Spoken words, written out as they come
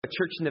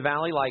Church in the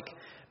Valley, like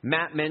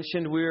Matt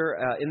mentioned, we're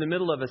in the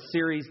middle of a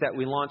series that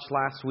we launched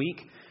last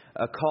week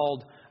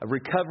called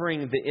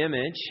Recovering the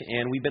Image,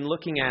 and we've been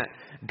looking at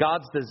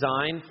God's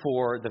design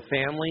for the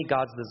family,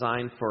 God's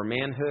design for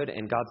manhood,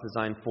 and God's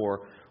design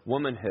for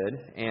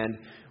womanhood. And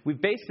we've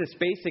based this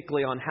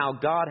basically on how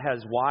God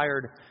has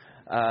wired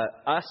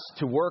us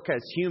to work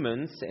as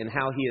humans and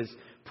how He has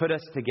put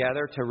us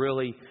together to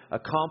really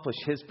accomplish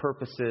His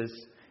purposes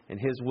and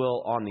His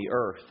will on the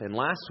earth. And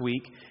last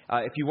week,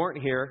 if you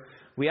weren't here,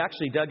 we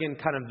actually dug in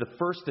kind of the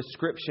first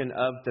description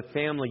of the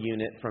family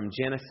unit from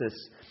Genesis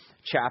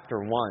chapter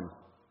 1.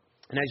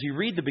 And as you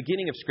read the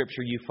beginning of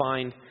Scripture, you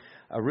find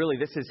really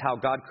this is how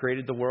God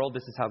created the world.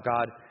 This is how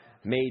God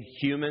made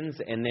humans.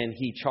 And then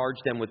He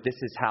charged them with this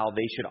is how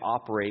they should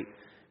operate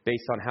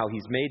based on how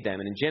He's made them.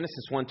 And in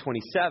Genesis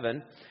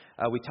 1:27,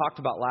 we talked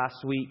about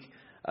last week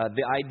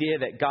the idea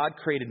that God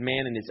created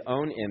man in His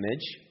own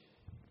image.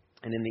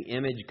 And in the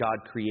image God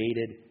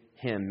created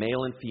him.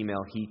 Male and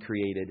female, He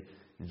created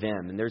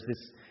them. And there's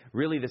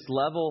this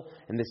level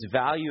and this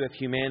value of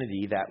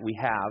humanity that we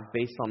have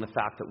based on the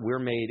fact that we're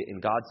made in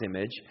God's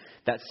image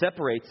that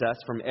separates us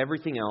from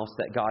everything else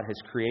that God has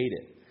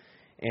created.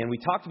 And we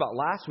talked about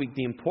last week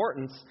the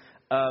importance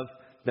of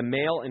the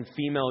male and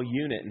female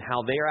unit and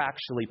how they are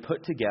actually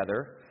put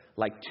together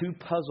like two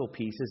puzzle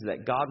pieces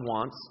that God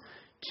wants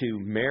to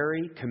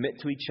marry, commit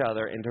to each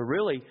other, and to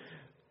really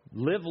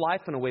live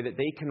life in a way that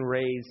they can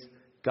raise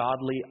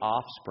godly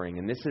offspring.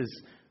 And this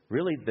is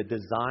really the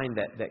design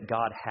that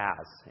God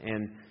has.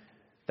 And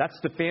that's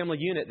the family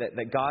unit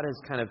that God has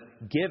kind of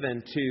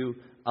given to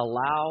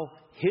allow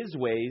His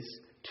ways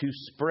to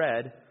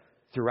spread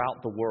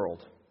throughout the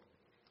world.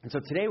 And so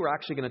today we're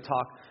actually going to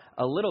talk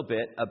a little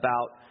bit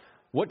about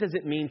what does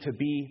it mean to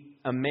be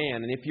a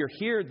man. And if you're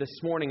here this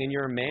morning and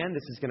you're a man,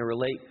 this is going to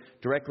relate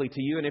directly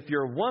to you. And if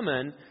you're a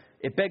woman,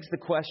 it begs the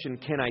question,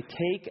 can I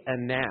take a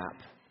nap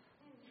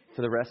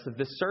for the rest of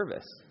this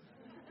service?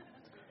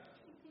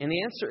 And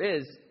the answer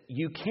is,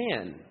 you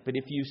can, but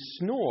if you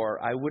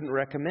snore, I wouldn't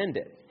recommend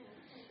it.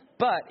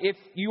 But if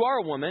you are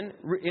a woman,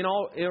 in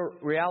all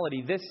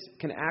reality, this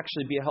can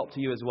actually be a help to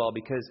you as well,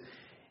 because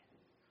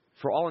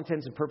for all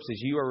intents and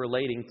purposes, you are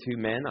relating to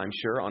men, I'm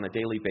sure, on a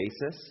daily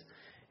basis.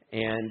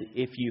 And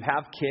if you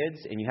have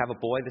kids and you have a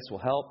boy, this will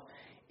help.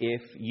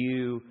 If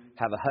you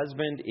have a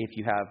husband, if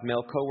you have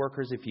male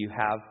coworkers, if you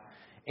have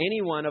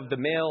anyone of the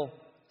male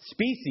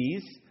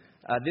species,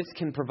 this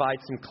can provide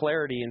some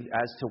clarity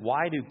as to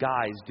why do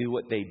guys do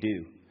what they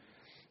do.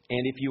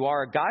 And if you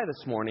are a guy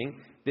this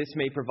morning, this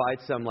may provide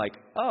some like,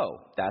 oh,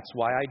 that's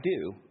why I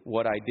do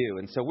what I do.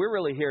 And so we're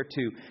really here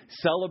to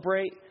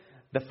celebrate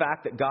the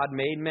fact that God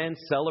made men,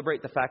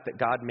 celebrate the fact that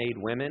God made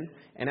women,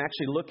 and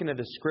actually look into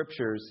the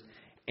Scriptures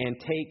and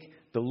take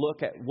the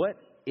look at what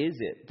is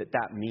it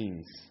that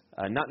means.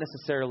 Not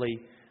necessarily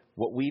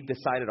what we've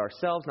decided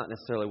ourselves, not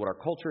necessarily what our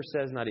culture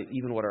says, not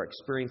even what our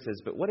experience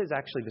is, but what does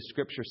actually the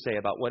Scripture say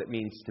about what it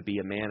means to be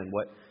a man and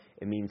what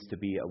it means to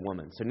be a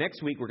woman. So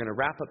next week we're going to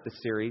wrap up the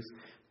series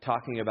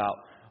talking about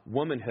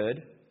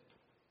womanhood,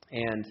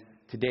 and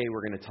today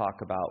we're going to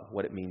talk about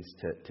what it means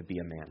to be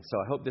a man. So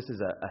I hope this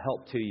is a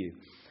help to you.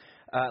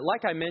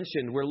 Like I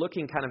mentioned, we're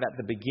looking kind of at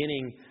the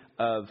beginning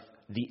of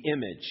the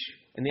image.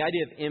 And the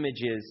idea of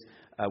image is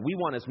we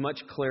want as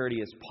much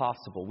clarity as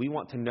possible. We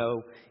want to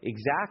know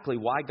exactly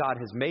why God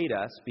has made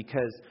us,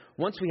 because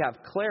once we have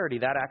clarity,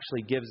 that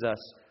actually gives us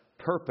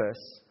purpose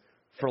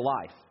for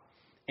life.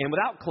 And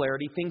without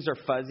clarity, things are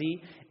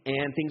fuzzy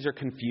and things are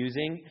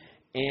confusing,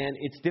 and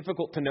it's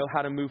difficult to know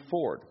how to move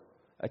forward.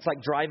 It's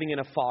like driving in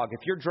a fog.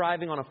 If you're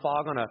driving on a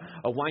fog on a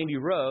windy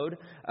road,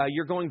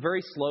 you're going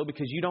very slow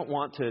because you don't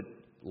want to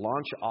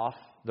launch off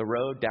the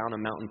road down a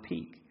mountain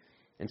peak.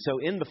 And so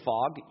in the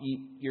fog,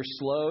 you're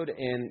slowed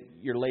and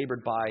you're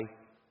labored by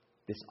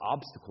this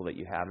obstacle that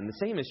you have. And the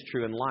same is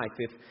true in life.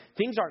 If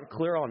things aren't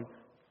clear on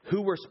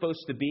who we're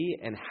supposed to be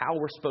and how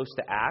we're supposed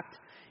to act,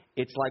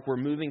 it's like we're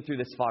moving through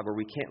this fog where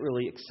we can't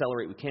really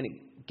accelerate. We can't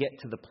get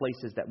to the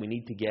places that we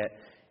need to get.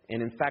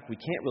 And in fact, we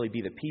can't really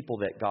be the people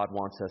that God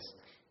wants us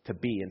to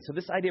be. And so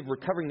this idea of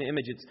recovering the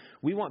image,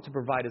 we want to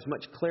provide as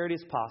much clarity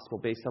as possible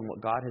based on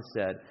what God has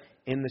said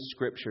in the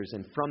Scriptures.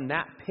 And from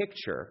that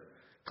picture,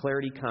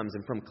 clarity comes,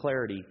 and from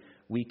clarity,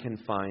 we can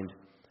find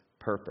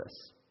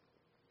purpose.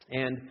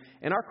 And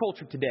in our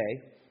culture today,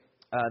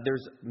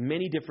 there's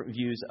many different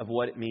views of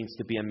what it means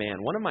to be a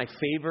man. One of my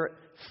favorite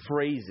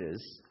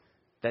phrases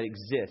that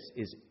exists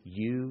is,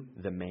 you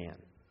the man.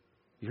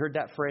 You heard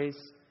that phrase?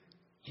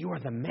 You are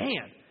the man.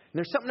 And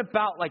there's something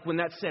about like when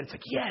that's said, it's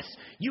like, yes,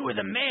 you are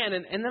the man.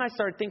 And then I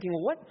started thinking,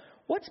 well,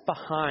 what's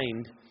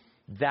behind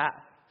that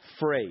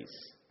phrase?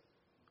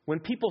 When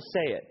people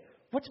say it,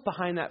 what's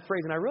behind that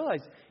phrase? And I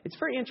realized it's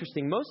very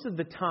interesting. Most of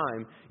the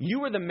time,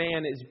 you are the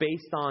man is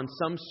based on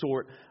some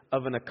sort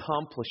of an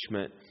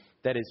accomplishment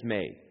that is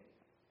made.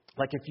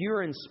 Like if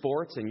you're in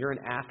sports and you're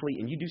an athlete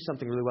and you do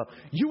something really well,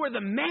 you are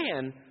the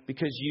man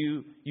because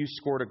you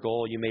scored a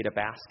goal, you made a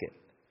basket.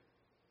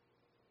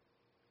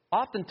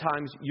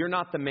 Oftentimes, you're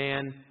not the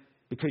man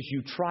because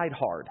you tried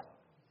hard,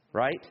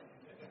 right?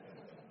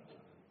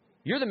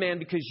 You're the man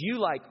because you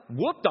like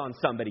whooped on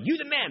somebody. You're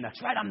the man.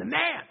 That's right. I'm the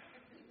man.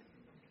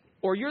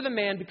 Or you're the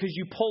man because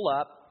you pull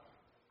up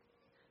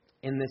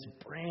in this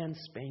brand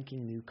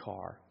spanking new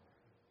car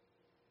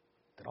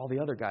that all the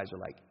other guys are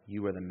like,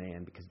 you are the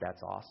man because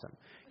that's awesome.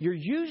 You're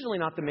usually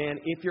not the man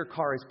if your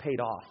car is paid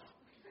off.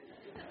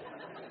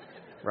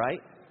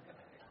 Right?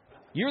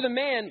 You're the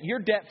man. You're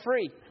debt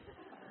free.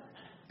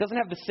 Doesn't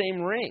have the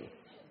same ring.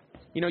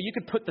 You know, you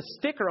could put the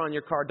sticker on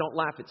your car, don't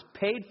laugh, it's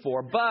paid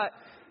for, but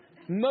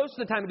most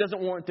of the time it doesn't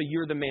warrant the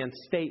you're the man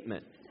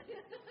statement.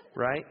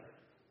 Right?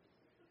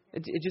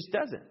 It just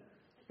doesn't.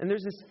 And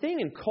there's this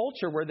thing in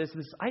culture where there's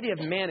this idea of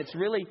man, it's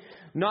really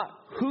not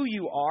who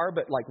you are,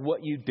 but like what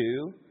you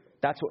do.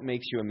 That's what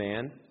makes you a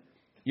man.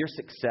 Your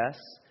success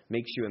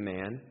makes you a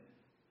man.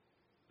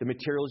 The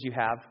materials you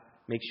have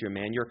makes you a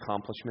man. Your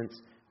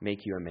accomplishments make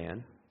you a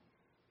man.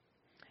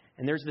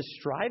 And there's this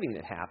striving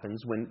that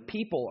happens when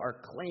people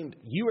are claimed,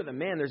 you are the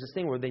man. There's this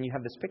thing where then you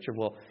have this picture,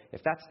 well,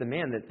 if that's the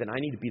man, then I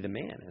need to be the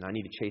man. And I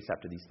need to chase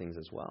after these things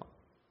as well.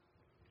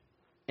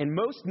 And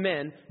most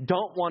men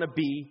don't want to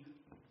be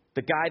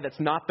the guy that's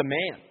not the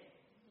man.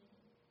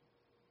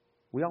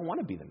 We all want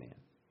to be the man.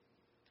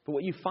 But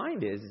what you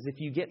find is if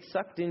you get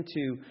sucked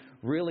into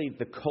really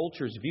the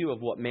culture's view of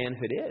what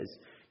manhood is,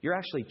 you're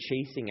actually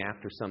chasing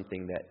after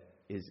something that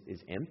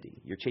is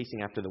empty. You're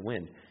chasing after the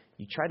wind.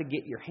 You try to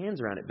get your hands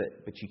around it,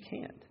 but you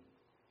can't.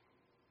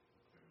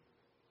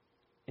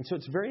 And so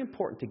it's very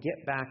important to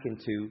get back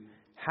into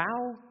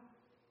how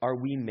are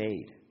we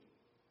made?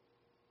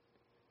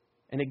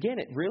 And again,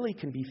 it really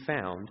can be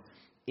found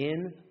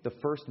in the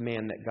first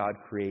man that God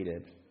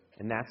created,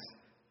 and that's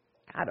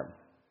Adam.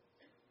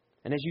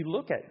 And as you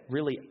look at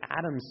really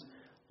Adam's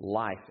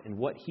life and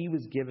what he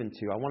was given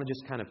to, I want to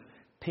just kind of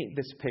paint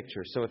this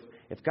picture. So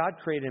if God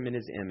created him in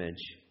his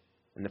image,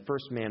 and the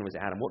first man was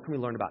Adam, what can we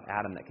learn about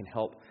Adam that can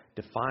help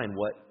define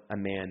what a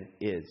man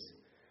is?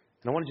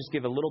 And I want to just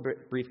give a little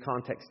bit brief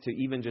context to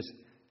even just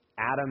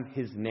Adam,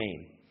 his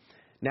name.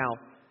 Now,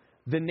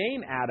 the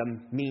name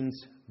Adam means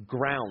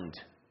ground,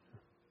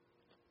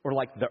 or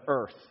like the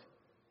earth.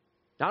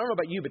 Now, I don't know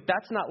about you, but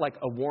that's not like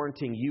a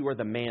warranting you are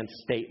the man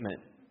statement.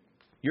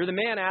 You're the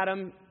man,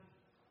 Adam.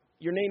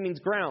 Your name means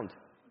ground.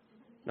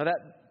 Now,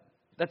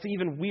 that's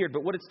even weird,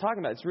 but what it's talking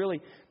about, it's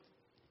really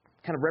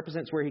kind of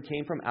represents where he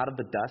came from. Out of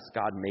the dust,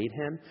 God made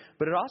him.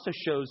 But it also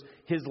shows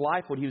his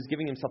life, what he was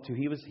giving himself to.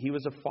 He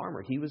was a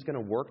farmer. He was going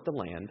to work the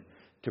land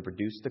to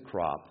produce the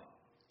crop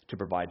to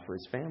provide for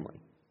his family.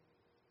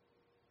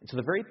 And so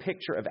the very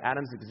picture of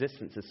Adam's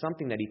existence is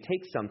something that he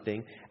takes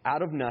something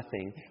out of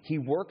nothing. He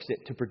works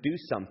it to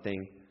produce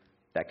something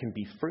that can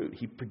be fruit.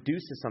 He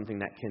produces something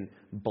that can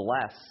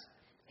bless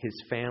his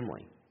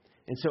family.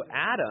 And so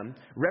Adam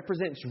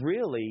represents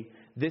really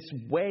this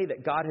way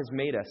that God has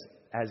made us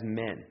as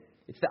men.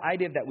 It's the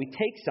idea that we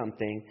take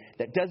something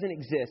that doesn't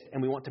exist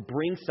and we want to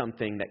bring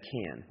something that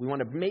can. We want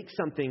to make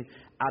something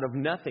out of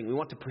nothing. We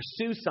want to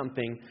pursue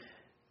something.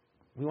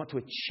 We want to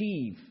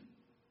achieve.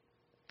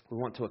 We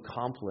want to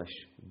accomplish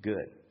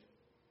good.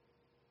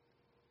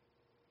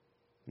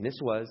 And this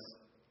was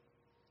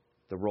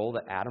the role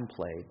that Adam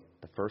played,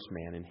 the first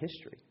man in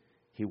history.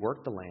 He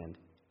worked the land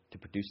to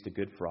produce the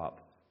good crop,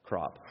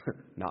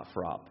 not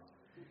frop.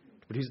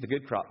 To produce the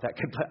good crop.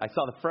 I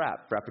saw the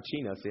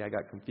frappuccino. See, I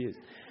got confused.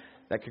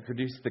 That could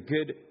produce the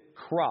good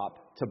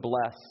crop to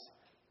bless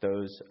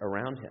those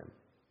around him.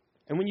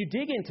 And when you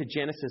dig into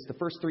Genesis, the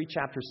first 3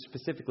 chapters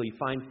specifically, you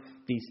find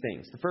these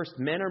things. The first,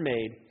 men are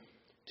made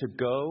to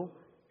go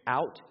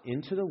out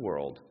into the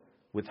world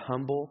with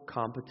humble,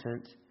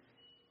 competent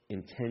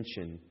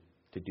intention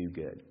to do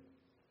good.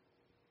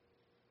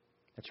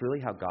 That's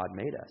really how God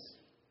made us.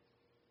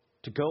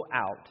 To go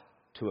out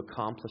to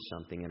accomplish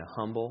something in a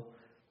humble,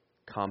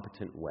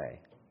 competent way.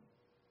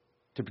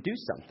 To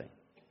produce something.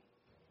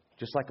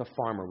 Just like a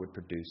farmer would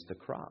produce the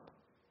crop.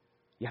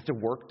 You have to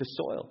work the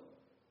soil.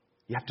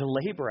 You have to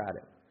labor at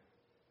it.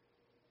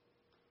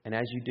 And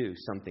as you do,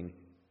 something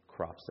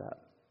crops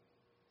up.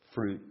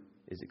 Fruit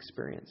is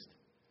experienced.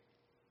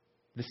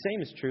 The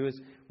same is true as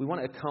we want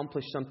to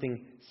accomplish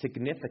something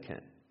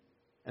significant.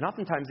 And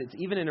oftentimes it's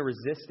even in a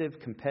resistive,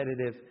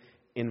 competitive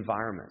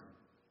environment.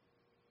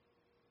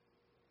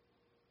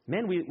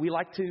 Men, we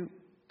like to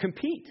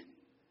compete.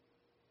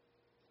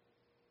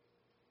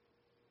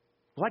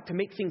 We like to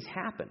make things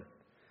happen.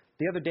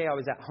 The other day I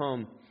was at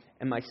home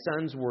and my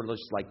sons were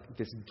just like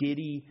this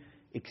giddy,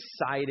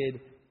 excited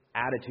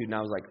attitude. And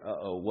I was like,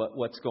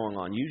 what's going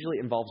on? Usually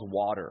it involves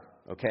water,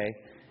 okay?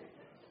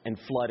 And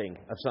flooding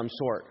of some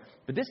sort.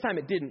 But this time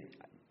it didn't.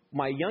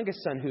 My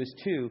youngest son, who is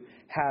 2,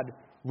 had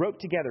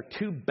roped together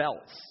 2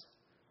 belts.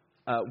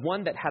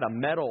 One that had a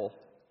metal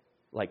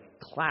like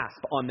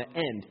clasp on the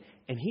end.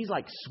 And he's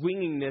like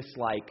swinging this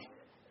like,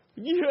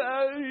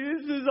 yeah,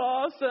 this is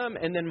awesome.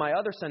 And then my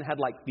other son had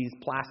like these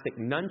plastic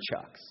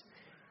nunchucks.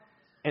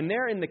 And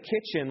they're in the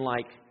kitchen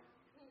like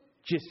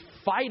just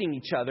fighting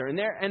each other. And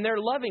they're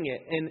loving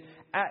it. And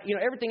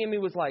everything in me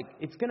was like,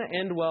 it's going to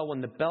end well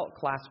when the belt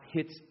clasp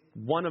hits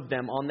one of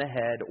them on the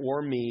head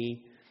or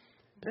me.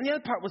 And the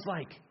other part was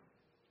like,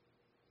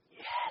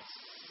 yes.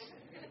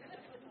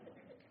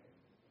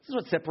 is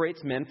what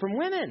separates men from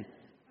women.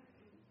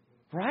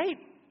 Right?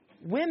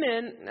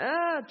 Women,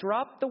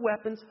 drop the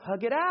weapons,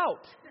 hug it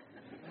out.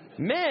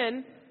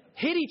 Men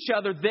hit each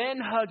other, then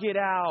hug it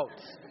out.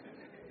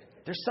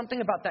 There's something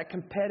about that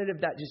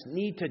competitive, that just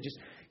need to just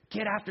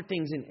get after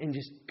things and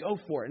just go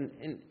for it.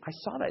 And I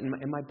saw that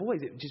in my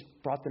boys. It just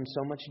brought them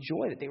so much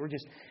joy that they were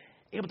just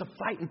able to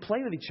fight and play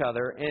with each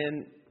other.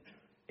 And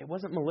it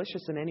wasn't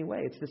malicious in any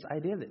way. It's this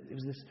idea that it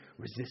was this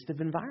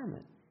resistive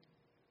environment.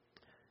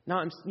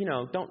 Now,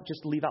 don't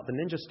just leave out the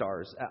ninja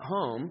stars at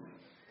home.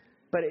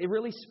 But it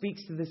really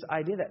speaks to this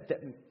idea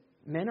that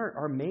men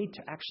are made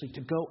to actually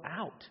to go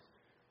out,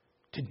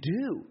 to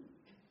do,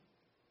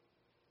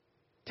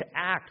 to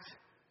act,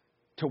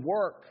 to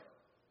work.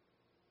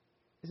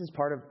 This is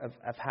part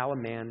of how a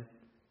man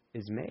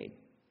is made.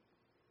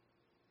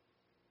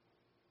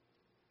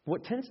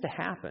 What tends to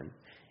happen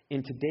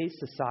in today's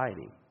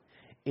society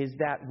is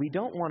that we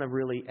don't want to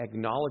really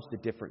acknowledge the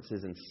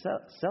differences and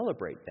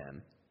celebrate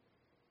them.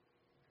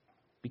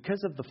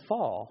 Because of the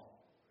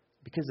fall,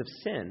 because of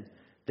sin,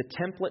 the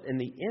template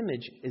and the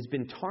image has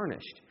been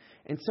tarnished.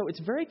 And so it's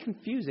very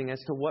confusing as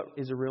to what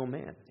is a real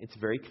man. It's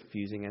very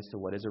confusing as to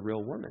what is a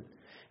real woman.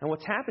 And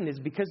what's happened is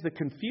because the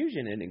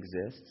confusion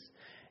exists,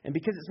 and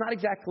because it's not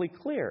exactly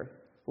clear,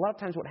 a lot of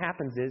times what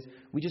happens is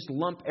we just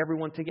lump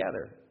everyone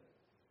together.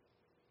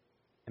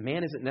 A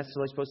man isn't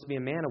necessarily supposed to be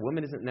a man. A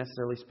woman isn't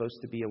necessarily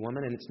supposed to be a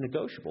woman. And it's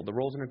negotiable. The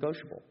roles are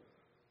negotiable.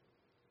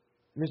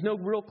 And there's no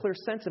real clear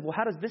sense of, well,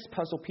 how does this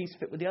puzzle piece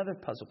fit with the other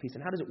puzzle piece?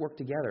 And how does it work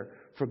together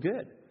for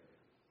good?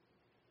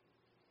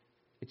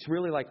 It's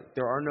really like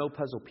there are no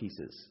puzzle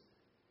pieces.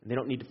 And they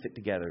don't need to fit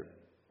together.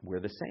 We're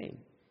the same.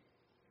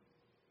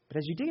 But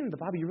as you dig into the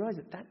Bible, you realize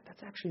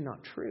that's actually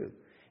not true.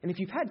 And if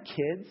you've had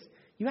kids,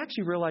 you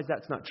actually realize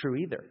that's not true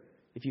either.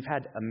 If you've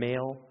had a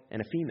male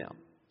and a female.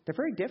 They're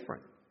very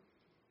different.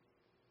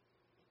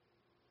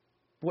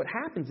 What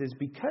happens is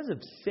because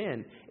of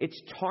sin,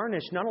 it's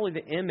tarnished not only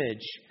the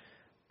image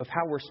of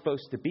how we're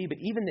supposed to be, but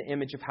even the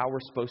image of how we're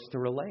supposed to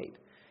relate.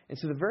 And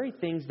so the very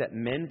things that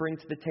men bring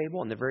to the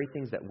table and the very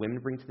things that women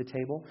bring to the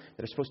table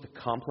that are supposed to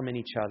complement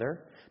each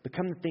other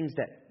become the things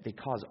that they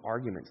cause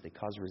arguments, they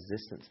cause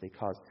resistance, they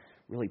cause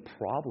really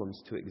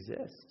problems to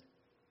exist.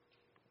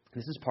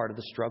 This is part of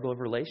the struggle of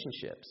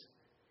relationships.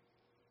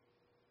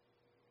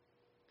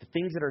 The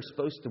things that are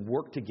supposed to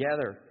work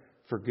together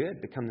for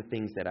good become the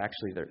things that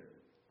actually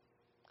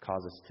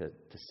cause us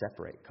to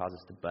separate, cause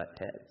us to butt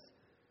heads.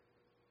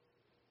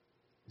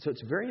 So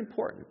it's very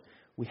important.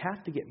 We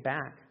have to get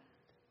back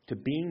to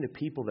being the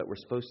people that we're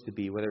supposed to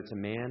be, whether it's a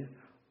man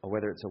or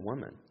whether it's a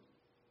woman.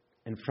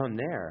 And from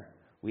there,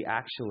 we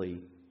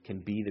actually can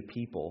be the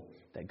people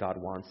that God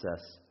wants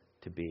us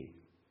to be.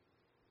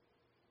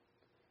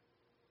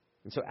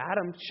 And so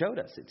Adam showed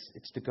us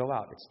it's to go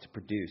out, it's to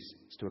produce,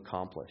 it's to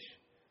accomplish.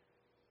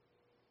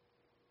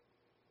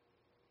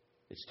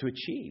 It's to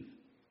achieve,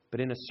 but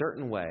in a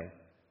certain way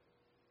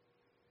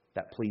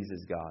that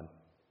pleases God.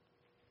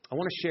 I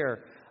want to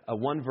share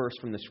one verse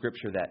from the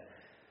Scripture that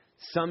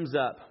sums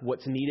up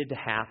what's needed to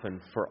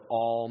happen for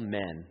all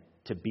men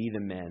to be the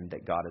men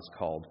that God has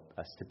called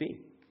us to be.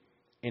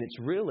 And it's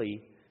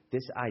really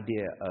this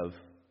idea of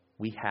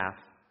we have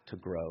to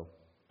grow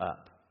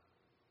up.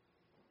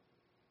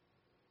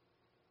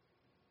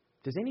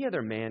 Does any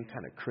other man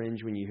kind of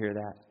cringe when you hear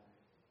that?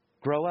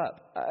 Grow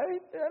up.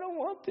 I don't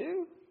want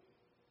to.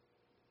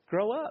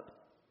 Grow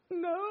up.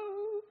 No.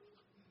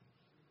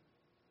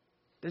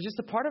 There's just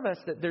a part of us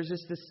that there's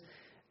just this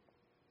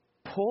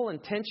pull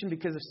and tension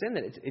because of sin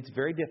that it's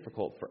very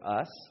difficult for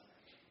us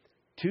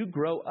to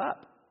grow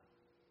up,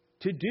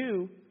 to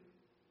do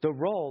the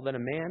role that a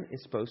man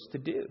is supposed to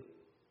do.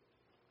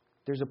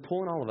 There's a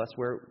pull in all of us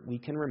where we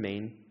can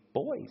remain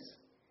boys.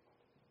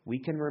 We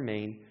can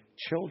remain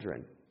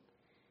children.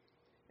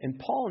 And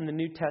Paul in the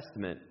New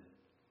Testament,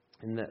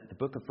 in the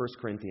book of 1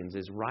 Corinthians,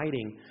 is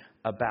writing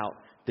about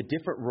the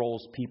different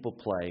roles people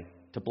play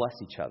to bless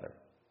each other.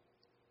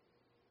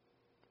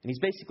 And he's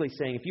basically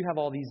saying, if you have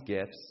all these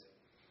gifts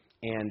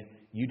and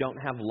you don't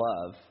have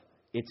love,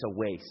 it's a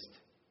waste.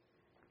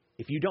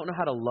 If you don't know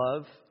how to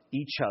love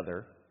each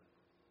other,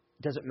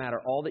 it doesn't matter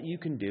all that you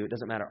can do. It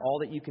doesn't matter all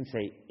that you can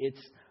say.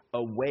 It's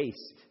a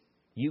waste.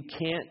 You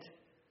can't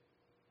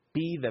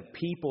be the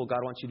people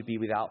God wants you to be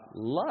without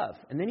love.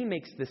 And then he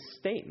makes this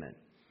statement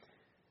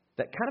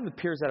that kind of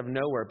appears out of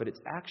nowhere, but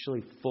it's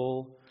actually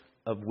full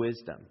of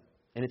wisdom.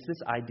 And it's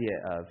this idea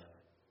of,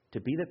 to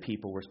be the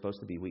people we're supposed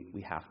to be,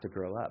 we have to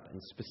grow up.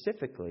 And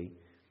specifically,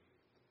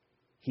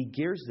 he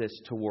gears this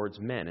towards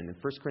men. And in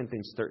 1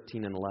 Corinthians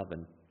 13 and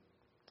 11,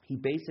 he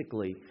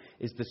basically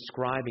is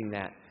describing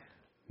that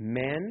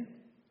men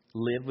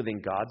live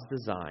within God's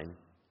design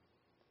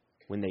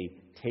when they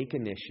take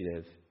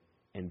initiative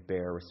and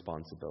bear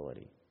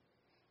responsibility.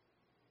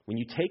 When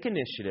you take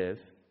initiative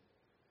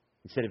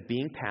instead of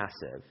being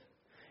passive,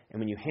 and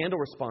when you handle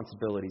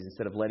responsibilities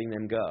instead of letting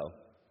them go,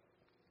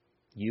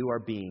 you are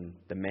being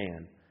the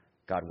man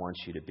God wants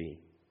you to be.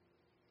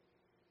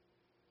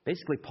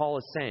 Basically, Paul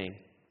is saying,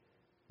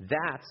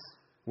 that's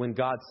when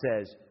God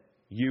says,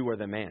 you are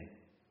the man.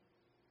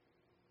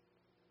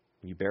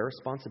 You bear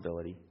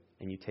responsibility,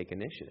 and you take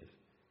initiative.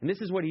 And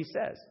this is what he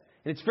says.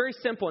 And it's very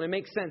simple, and it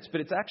makes sense,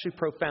 but it's actually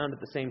profound at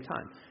the same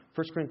time.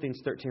 1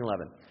 Corinthians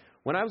 13:11.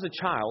 When I was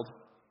a child,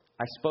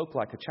 I spoke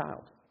like a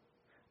child.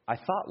 I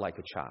thought like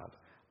a child.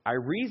 I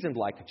reasoned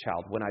like a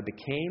child. When I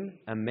became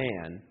a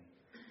man,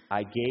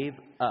 I gave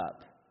up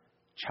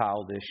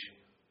childish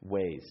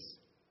ways.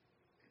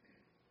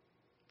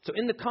 So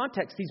in the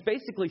context, he's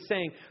basically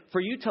saying,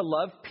 for you to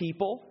love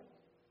people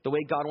the way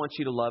God wants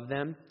you to love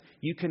them,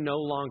 you can no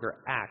longer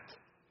act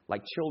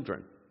like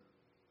children.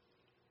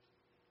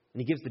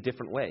 And he gives the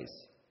different ways.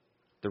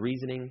 The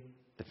reasoning,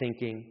 the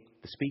thinking,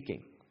 the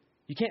speaking.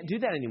 You can't do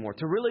that anymore.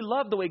 To really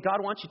love the way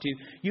God wants you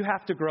to, you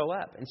have to grow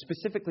up. And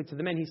specifically to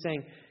the men, he's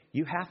saying,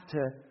 you have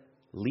to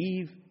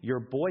leave your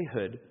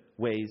boyhood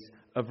ways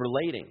of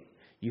relating.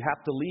 You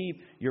have to leave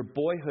your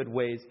boyhood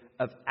ways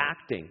of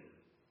acting,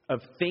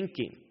 of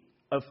thinking,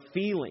 of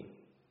feeling.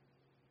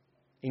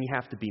 And you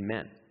have to be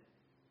men.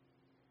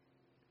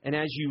 And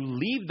as you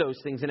leave those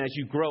things and as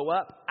you grow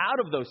up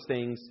out of those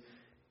things,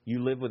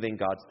 you live within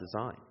God's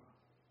design.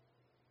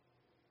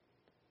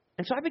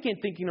 And so I began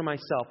thinking to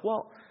myself,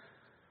 well,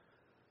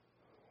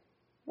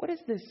 what is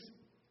this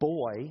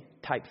boy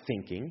type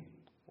thinking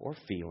or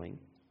feeling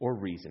or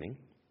reasoning?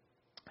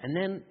 And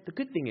then the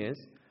good thing is,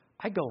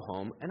 I go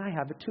home and I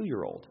have a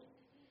 2-year-old.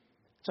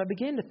 So I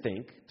began to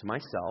think to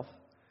myself,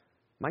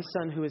 my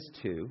son who is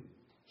 2,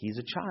 he's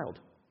a child.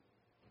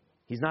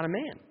 He's not a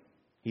man.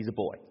 He's a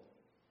boy.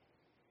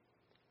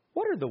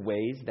 What are the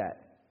ways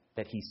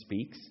that he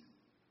speaks?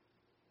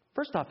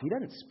 First off, he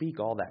doesn't speak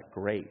all that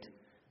great.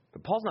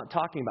 But Paul's not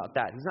talking about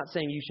that. He's not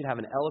saying you should have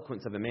an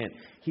eloquence of a man.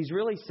 He's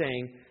really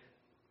saying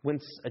when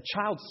a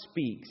child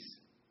speaks,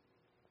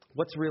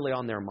 what's really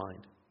on their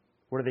mind?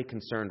 What are they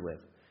concerned with?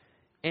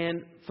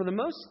 And for the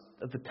most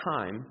of the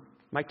time,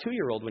 my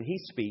 2-year-old, when he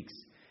speaks,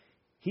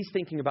 he's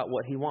thinking about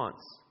what he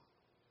wants.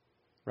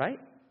 Right?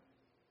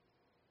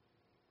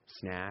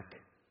 Snack.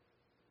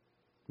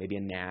 Maybe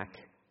a knack.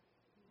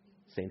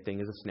 Same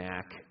thing as a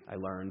snack, I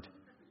learned.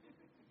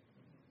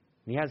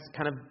 And he has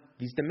kind of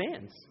these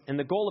demands. And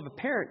the goal of a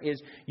parent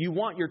is you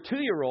want your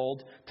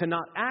 2-year-old to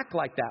not act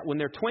like that when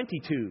they're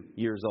 22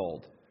 years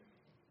old.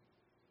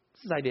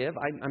 This is the idea of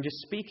I'm just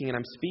speaking, and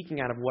I'm speaking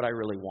out of what I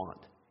really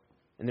want.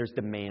 And there's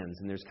demands,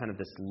 and there's kind of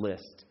this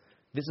list.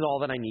 This is all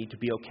that I need to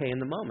be okay in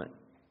the moment.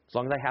 As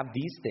long as I have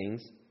these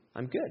things,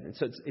 I'm good. And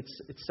so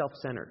it's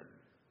self-centered.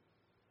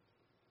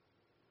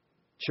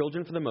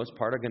 Children, for the most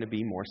part, are going to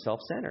be more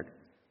self-centered.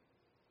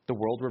 The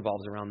world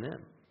revolves around them.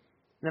 And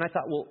then I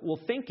thought, well,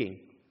 thinking.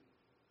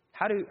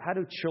 How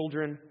do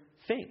children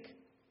think?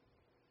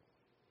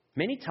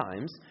 Many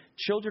times,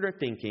 children are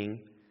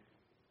thinking,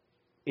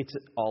 it's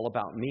all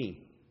about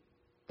me.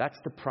 That's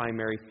the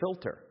primary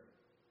filter.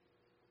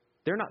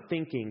 They're not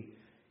thinking,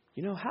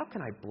 how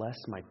can I bless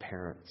my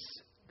parents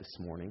this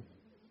morning?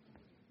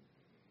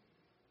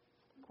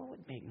 What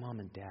would make mom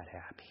and dad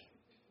happy?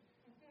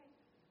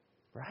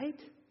 Right?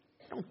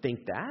 They don't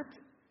think that.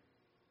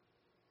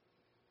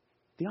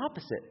 The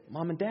opposite.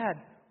 Mom and dad,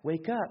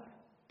 wake up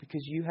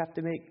because you have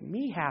to make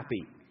me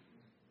happy.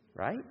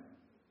 Right?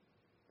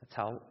 That's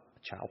how a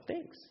child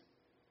thinks.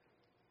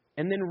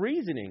 And then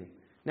reasoning.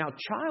 Now,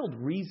 child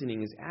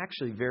reasoning is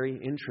actually very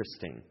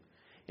interesting.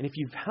 And if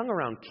you've hung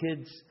around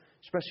kids,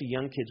 especially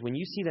young kids, when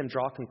you see them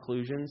draw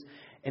conclusions,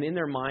 and in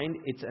their mind,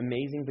 it's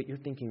amazing, but you're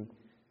thinking,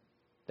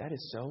 that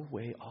is so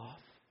way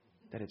off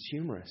that it's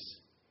humorous.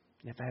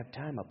 And if I have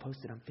time, I'll post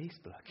it on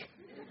Facebook.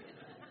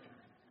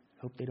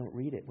 Hope they don't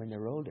read it when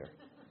they're older,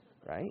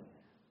 right?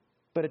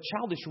 But a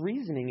childish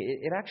reasoning,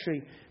 it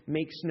actually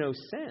makes no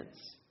sense.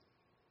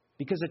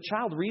 Because a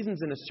child reasons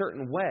in a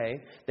certain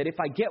way that if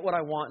I get what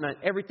I want and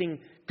everything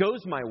goes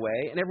my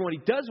way and everybody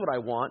does what I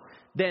want,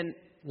 then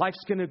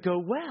life's going to go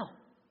well.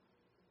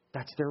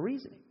 That's their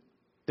reasoning.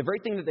 The very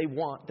thing that they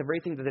want, the very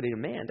thing that they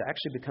demand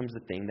actually becomes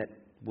the thing that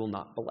will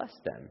not bless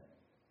them.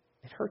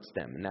 It hurts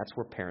them, and that's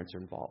where parents are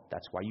involved.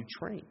 That's why you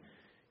train.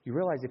 You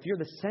realize if you're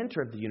the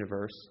center of the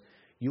universe,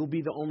 you'll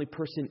be the only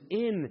person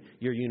in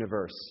your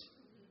universe.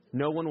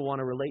 No one will want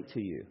to relate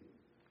to you.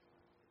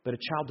 But a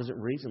child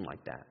doesn't reason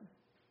like that.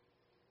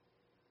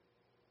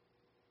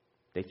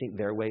 They think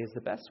their way is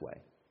the best way.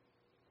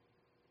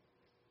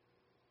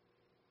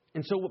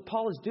 And so what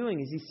Paul is doing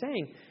is he's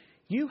saying,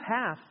 you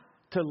have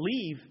to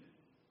leave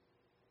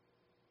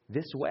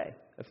this way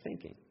of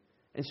thinking.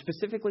 And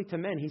specifically to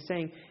men, he's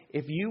saying,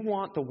 if you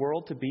want the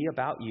world to be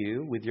about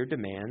you with your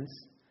demands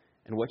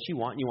and what you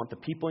want the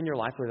people in your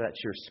life, whether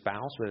that's your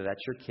spouse, whether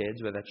that's your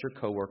kids, whether that's your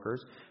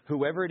coworkers,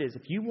 whoever it is,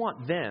 if you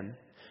want them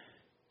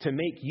to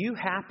make you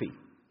happy,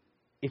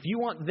 if you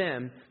want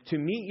them to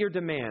meet your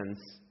demands,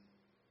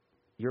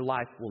 your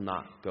life will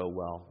not go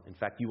well. In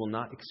fact, you will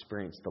not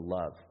experience the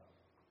love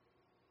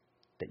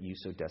that you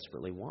so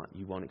desperately want.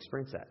 You won't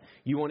experience that.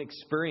 You won't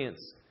experience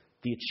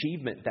the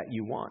achievement that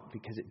you want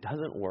because it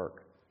doesn't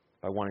work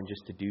by wanting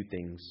just to do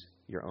things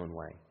your own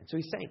way. And so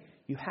he's saying,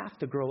 you have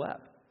to grow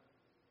up.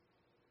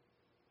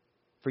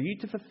 For you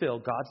to fulfill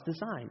God's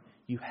design,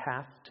 you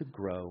have to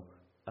grow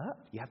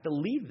up. You have to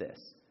leave this.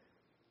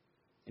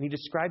 And he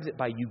describes it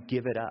by you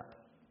give it up.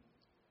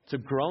 So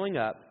growing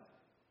up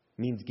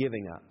means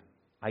giving up.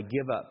 I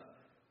give up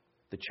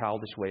the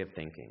childish way of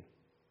thinking.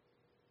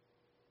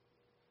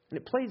 And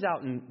it plays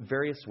out in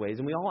various ways,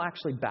 and we all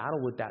actually battle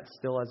with that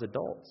still as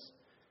adults.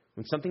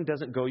 When something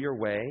doesn't go your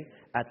way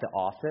at the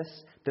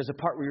office, there's a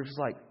part where you're just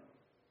like,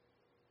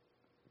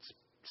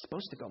 it's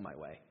supposed to go my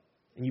way.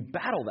 And you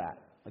battle that.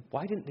 Like,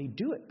 why didn't they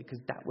do it? Because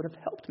that would have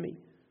helped me.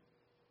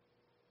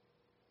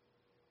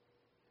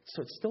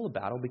 So it's still a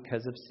battle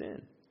because of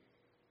sin.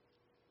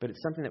 But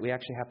it's something that we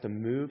actually have to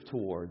move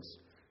towards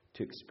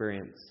to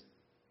experience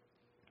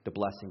the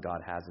blessing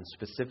God has. And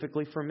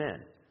specifically for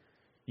men,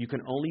 you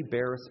can only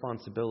bear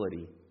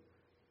responsibility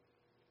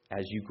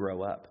as you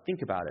grow up.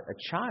 Think about it.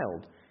 A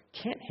child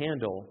can't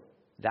handle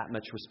that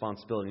much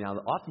responsibility. Now,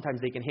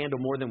 oftentimes they can handle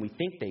more than we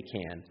think they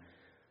can.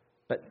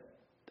 But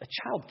a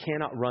child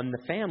cannot run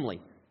the family.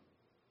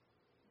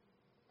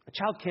 A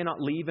child cannot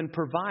leave and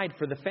provide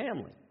for the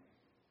family.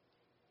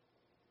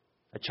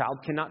 A child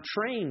cannot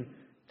train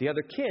the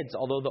other kids,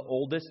 although the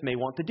oldest may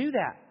want to do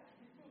that.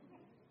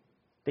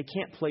 They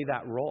can't play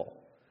that role.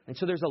 And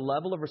so there's a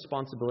level of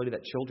responsibility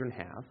that children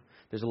have.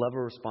 There's a level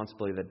of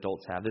responsibility that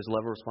adults have. There's a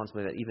level of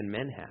responsibility that even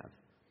men have.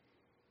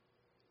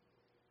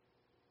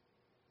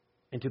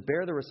 And to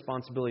bear the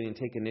responsibility and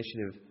take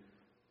initiative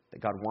that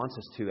God wants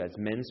us to, as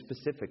men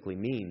specifically,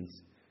 means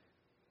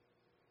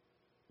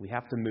we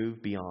have to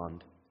move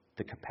beyond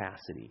the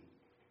capacity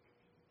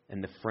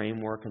and the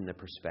framework and the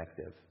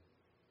perspective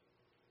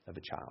of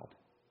a child.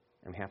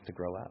 And we have to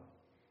grow up.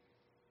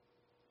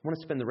 I want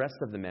to spend the rest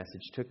of the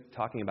message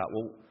talking about,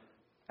 well,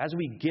 as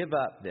we give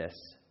up this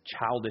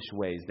childish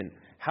ways, then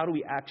how do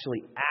we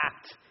actually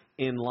act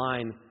in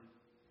line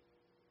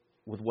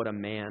with what a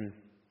man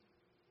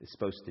is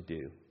supposed to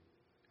do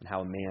and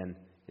how a man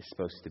is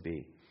supposed to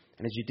be?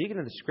 And as you dig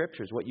into the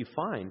scriptures, what you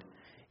find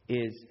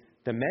is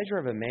the measure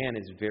of a man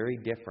is very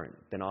different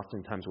than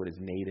oftentimes what is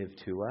native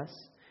to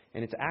us.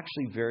 And it's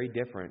actually very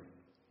different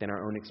than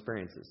our own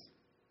experiences.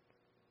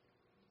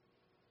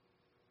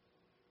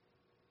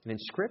 And in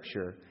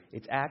Scripture,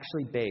 it's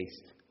actually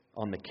based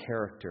on the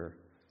character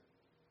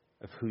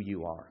of who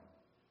you are.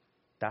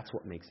 That's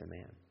what makes a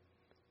man.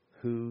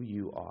 Who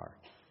you are.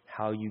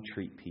 How you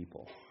treat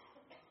people.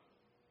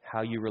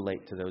 How you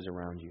relate to those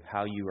around you.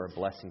 How you are a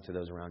blessing to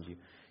those around you.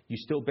 You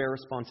still bear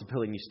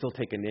responsibility and you still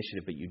take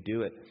initiative, but you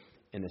do it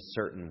in a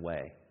certain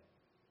way.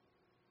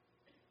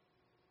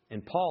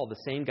 And Paul, the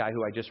same guy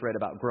who I just read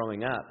about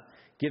growing up,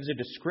 gives a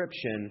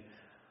description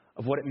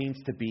of what it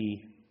means to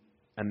be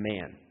a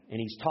man. And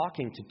he's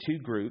talking to two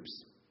groups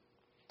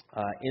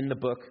in the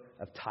book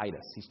of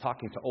Titus. He's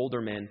talking to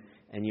older men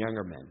and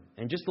younger men.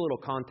 And just a little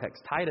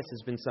context, Titus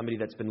has been somebody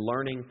that's been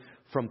learning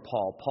from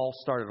Paul. Paul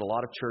started a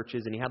lot of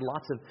churches, and he had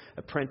lots of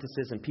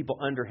apprentices and people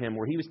under him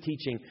where he was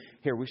teaching,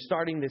 here, we're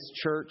starting this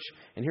church,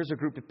 and here's a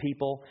group of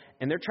people,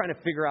 and they're trying to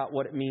figure out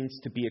what it means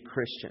to be a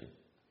Christian.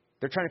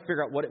 They're trying to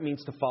figure out what it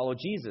means to follow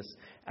Jesus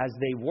as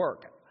they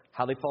work,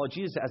 how they follow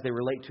Jesus as they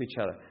relate to each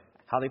other,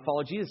 how they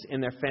follow Jesus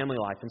in their family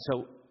life. And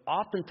so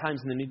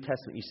oftentimes in the New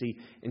Testament, you see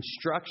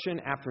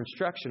instruction after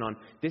instruction on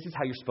this is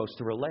how you're supposed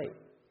to relate.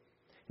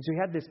 And so he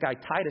had this guy,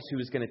 Titus, who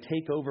was going to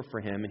take over for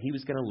him, and he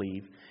was going to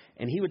leave.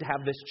 And he would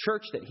have this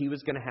church that he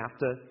was going to have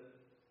to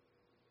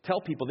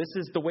tell people, this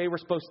is the way we're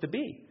supposed to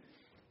be.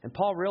 And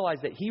Paul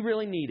realized that he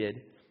really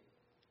needed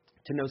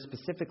to know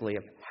specifically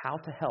of how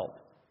to help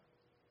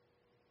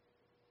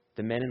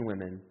the men and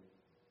women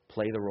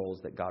play the roles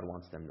that God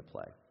wants them to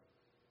play.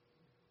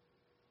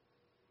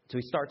 So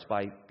he starts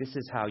by, this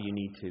is how you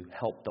need to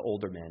help the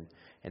older men,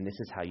 and this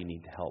is how you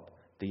need to help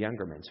the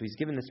younger men. So he's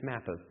given this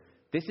map of,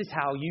 this is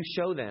how you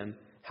show them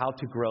how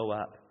to grow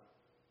up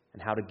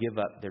and how to give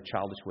up their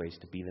childish ways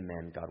to be the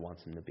men God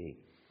wants them to be.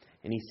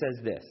 And he says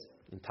this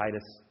in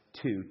Titus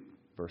 2,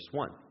 verse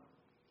 1.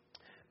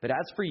 But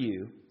as for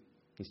you,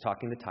 he's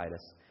talking to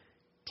Titus,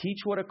 teach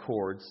what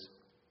accords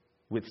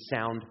with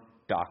sound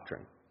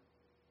doctrine.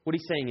 What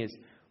he's saying is,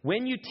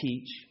 when you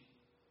teach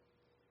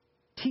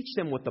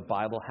them what the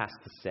Bible has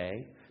to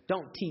say.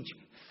 Don't teach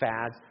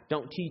fads.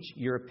 Don't teach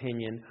your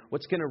opinion.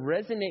 What's going to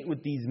resonate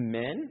with these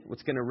men,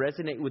 what's going to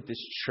resonate with this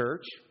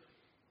church,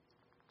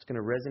 what's going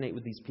to resonate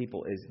with these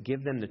people is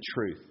give them the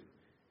truth.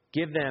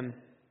 Give them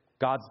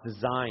God's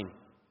design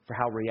for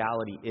how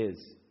reality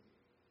is.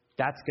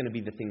 That's going to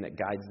be the thing that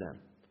guides them.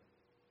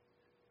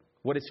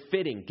 What is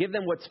fitting. Give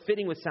them what's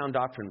fitting with sound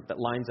doctrine that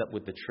lines up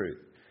with the truth.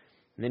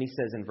 And then he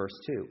says in verse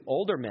 2,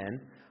 older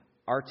men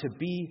are to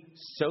be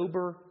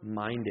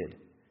sober-minded,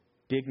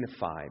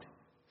 dignified,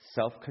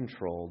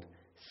 self-controlled,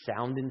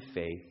 sound in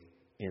faith,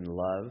 in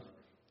love,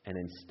 and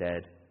in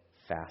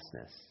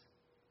steadfastness.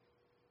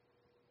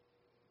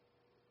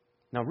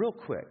 Now, real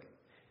quick,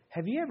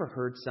 have you ever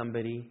heard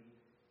somebody,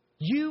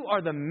 you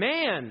are the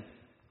man,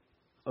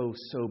 oh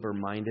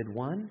sober-minded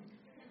one?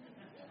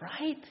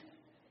 Right?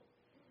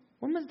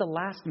 When was the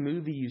last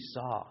movie you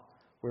saw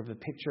where the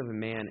picture of a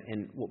man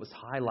and what was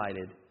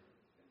highlighted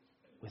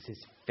was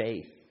his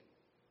faith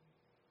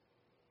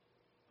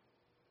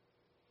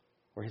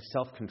or his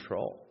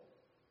self-control?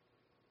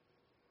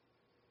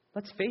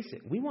 Let's face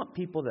it, we want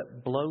people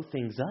that blow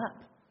things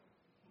up.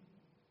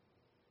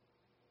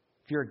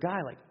 If you're a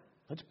guy, like,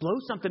 let's blow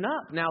something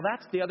up. Now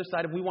that's the other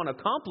side of we want to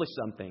accomplish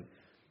something.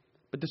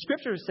 But the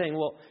Scripture is saying,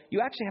 well,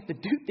 you actually have to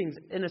do things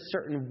in a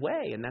certain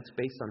way, and that's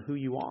based on who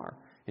you are.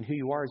 And who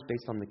you are is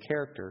based on the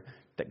character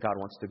that God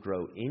wants to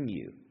grow in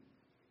you.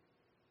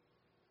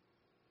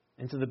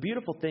 And so the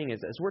beautiful thing is,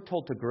 as we're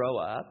told to grow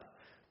up,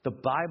 the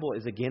Bible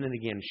is again and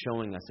again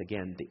showing us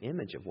again the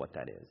image of what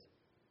that is.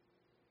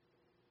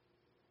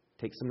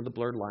 Take some of the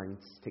blurred lines,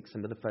 take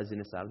some of the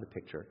fuzziness out of the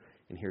picture,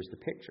 and here's the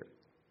picture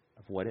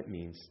of what it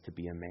means to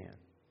be a man.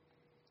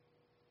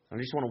 I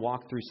just want to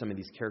walk through some of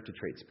these character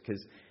traits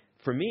because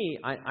for me,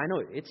 I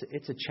know it's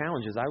a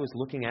challenge. As I was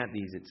looking at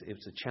these,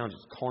 it's a challenge.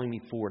 It's calling me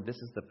forward. This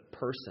is the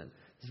person.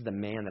 This is the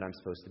man that I'm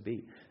supposed to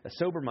be. A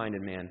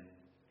sober-minded man,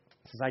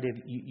 it's this idea of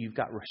you've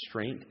got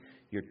restraint,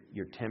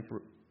 you're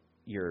temperate.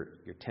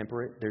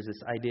 There's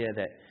this idea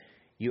that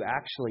you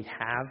actually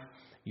have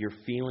your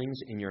feelings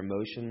and your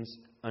emotions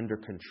under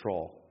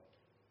control.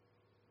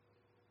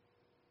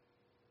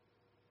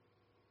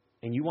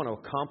 And you want to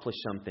accomplish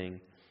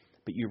something,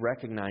 but you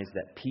recognize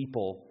that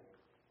people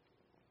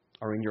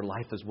are in your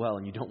life as well,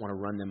 and you don't want to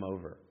run them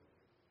over.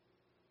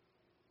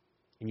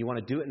 And you want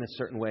to do it in a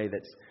certain way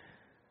that's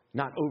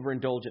not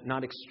overindulgent,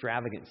 not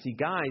extravagant. See,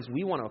 guys,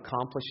 we want to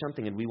accomplish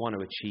something and we want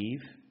to achieve.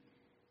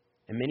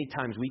 And many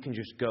times we can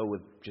just go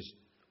with just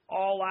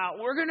all out.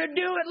 We're going to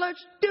do it.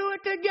 Let's do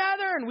it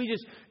together. And we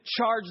just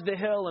charge the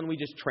hill and we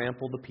just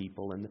trample the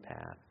people in the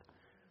path.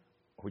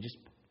 Or we just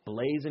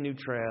blaze a new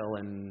trail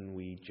and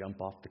we jump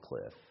off the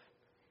cliff.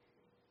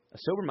 A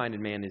sober-minded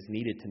man is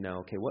needed to know,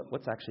 okay,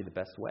 what's actually the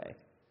best way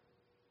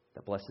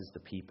that blesses the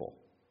people?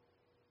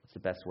 What's the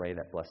best way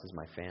that blesses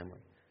my family?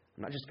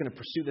 I'm not just going to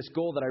pursue this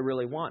goal that I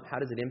really want. How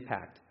does it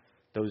impact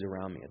those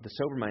around me? The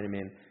sober-minded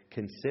man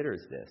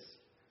considers this.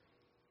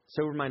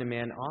 Sober-minded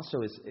man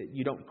also is,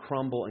 you don't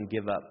crumble and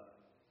give up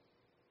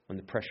when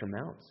the pressure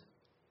mounts.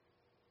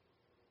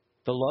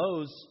 The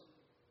lows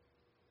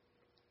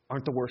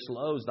aren't the worst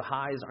lows. The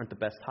highs aren't the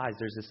best highs.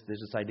 There's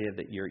this idea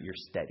that you're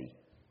steady.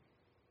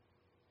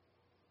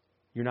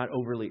 You're not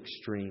overly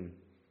extreme,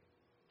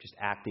 just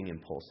acting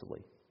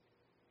impulsively.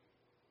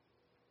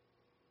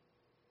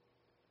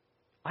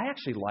 I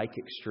actually like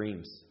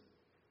extremes.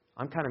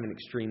 I'm kind of an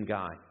extreme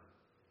guy.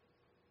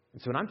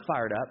 And so when I'm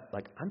fired up,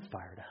 I'm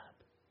fired up.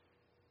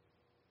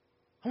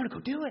 I want to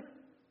go do it.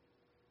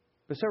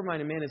 The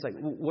sober-minded man is like,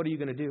 what are you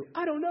going to do?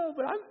 I don't know,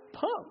 but I'm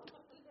pumped.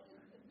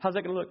 How's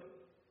that going to look?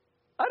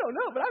 I don't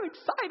know, but I'm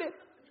excited.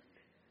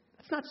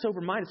 That's not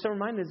sober-minded.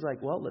 Sober-minded is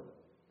like, well, look,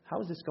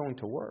 how is this going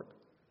to work?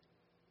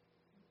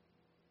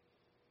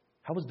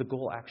 How is the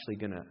goal actually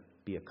going to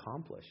be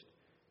accomplished?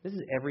 This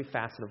is every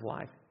facet of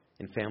life.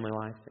 In family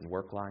life, in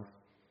work life,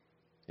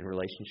 in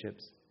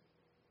relationships.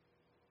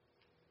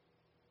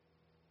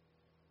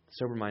 The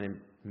sober-minded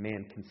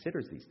man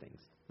considers these things.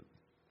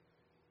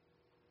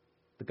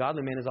 The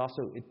godly man is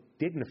also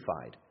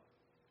dignified.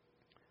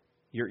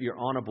 You're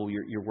honorable.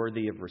 You're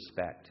worthy of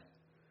respect.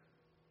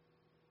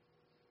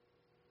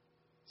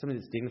 Somebody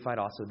that's dignified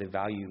also, they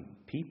value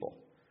people.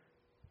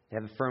 They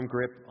have a firm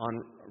grip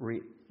on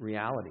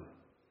reality.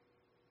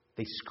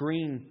 They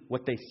screen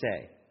what they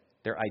say,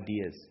 their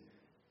ideas.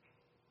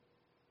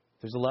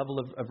 There's a level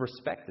of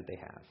respect that they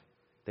have.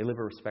 They live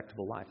a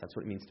respectable life. That's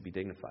what it means to be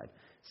dignified.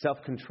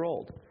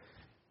 Self-controlled.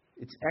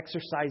 It's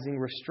exercising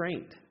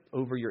restraint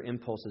over your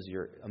impulses,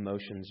 your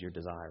emotions, your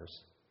desires.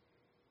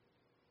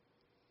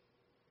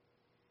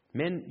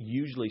 Men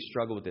usually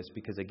struggle with this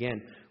because,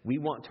 again, we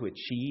want to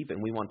achieve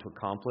and we want to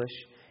accomplish.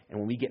 And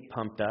when we get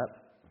pumped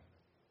up,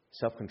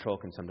 self-control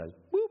can sometimes,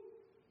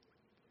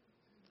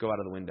 go out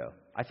of the window.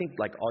 I think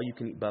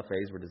all-you-can-eat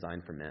buffets were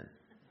designed for men.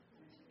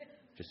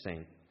 Just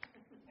saying.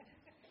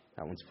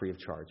 That one's free of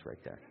charge right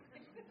there.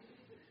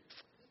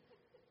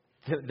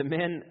 The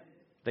men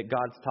that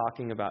God's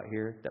talking about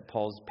here, that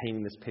Paul's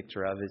painting this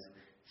picture of, is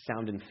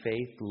sound in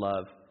faith,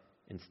 love,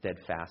 and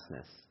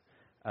steadfastness.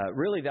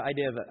 Really, the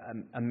idea of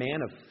a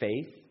man of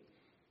faith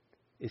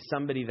is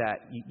somebody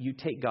that you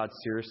take God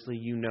seriously.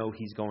 You know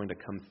He's going to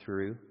come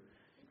through,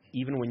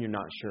 even when you're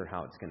not sure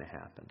how it's going to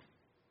happen.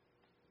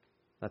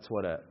 That's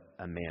what a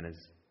man is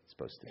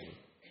supposed to be.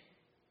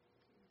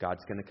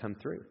 God's going to come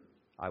through.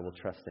 I will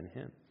trust in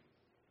Him.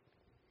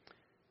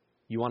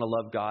 You want to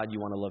love God, you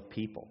want to love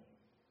people.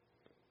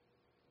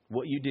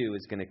 What you do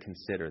is going to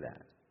consider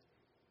that.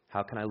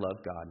 How can I love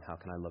God and how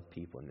can I love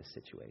people in this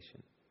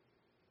situation?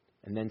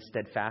 And then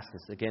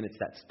steadfastness. Again, it's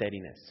that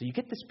steadiness. So you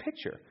get this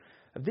picture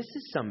of this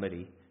is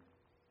somebody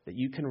that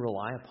you can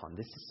rely upon.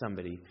 This is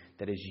somebody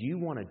that as you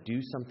want to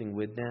do something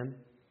with them,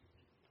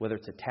 whether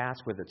it's a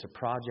task, whether it's a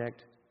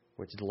project,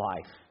 or it's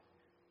life,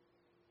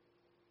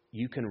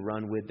 you can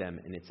run with them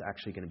and it's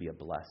actually going to be a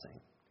blessing.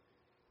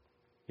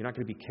 You're not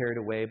going to be carried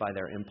away by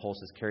their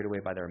impulses, carried away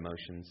by their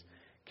emotions,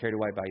 carried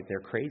away by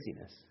their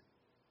craziness.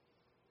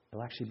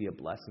 It'll actually be a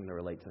blessing to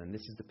relate to them.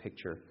 This is the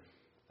picture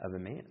of a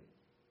man.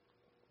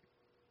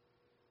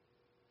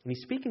 And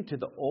he's speaking to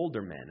the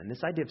older men. And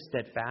this idea of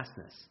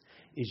steadfastness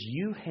is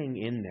you hang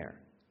in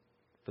there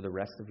for the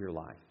rest of your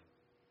life.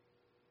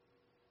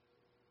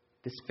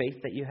 This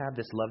faith that you have,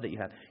 this love that you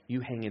have,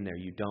 you hang in there.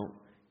 You don't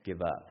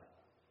give up.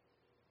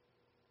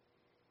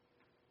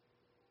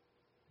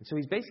 And so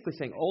he's basically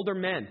saying, older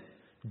men,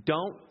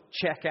 don't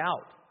check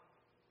out.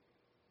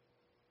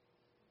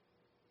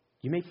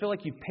 You may feel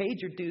like you paid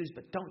your dues,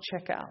 but don't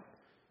check out.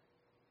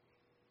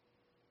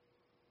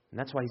 And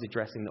that's why he's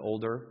addressing the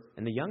older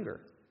and the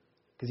younger.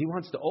 Because he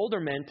wants the older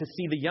men to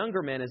see the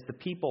younger men as the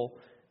people,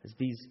 as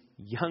these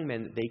young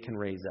men that they can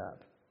raise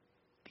up.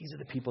 These are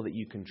the people that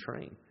you can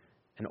train.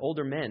 And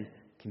older men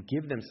can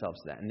give themselves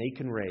to that, and they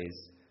can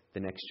raise the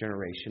next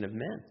generation of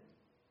men.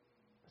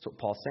 That's what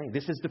Paul's saying.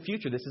 This is the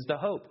future. This is the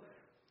hope.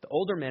 The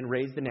older men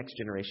raise the next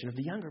generation of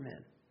the younger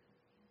men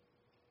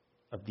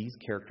of these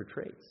character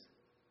traits.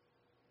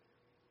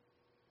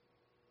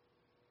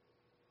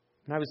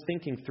 And I was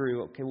thinking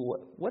through, okay,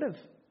 well, what have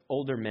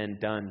older men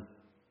done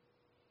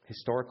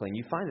historically? And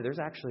you find that there's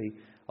actually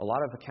a lot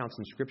of accounts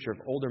in Scripture of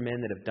older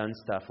men that have done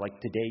stuff like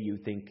today you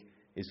think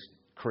is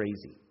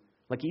crazy.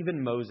 Like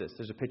even Moses.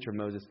 There's a picture of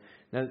Moses.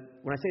 Now,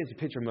 when I say there's a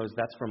picture of Moses,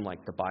 that's from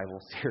like the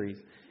Bible series.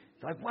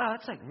 It's like, wow,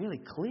 that's like really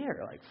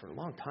clear, like for a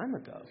long time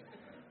ago.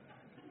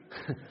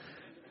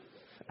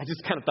 I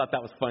just kind of thought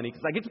that was funny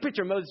because like it's a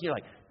picture of Moses and you're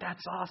like,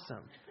 that's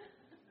awesome.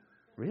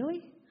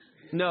 Really?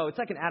 No, it's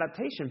like an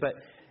adaptation, but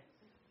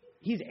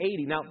he's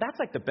 80. Now, that's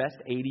like the best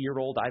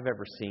 80-year-old I've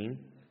ever seen.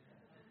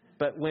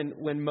 But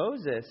when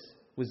Moses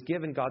was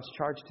given God's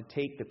charge to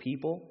take the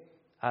people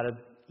out of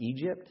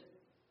Egypt,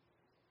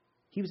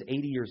 he was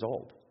 80 years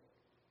old.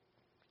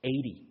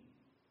 80.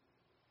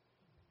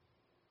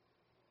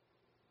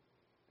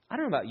 I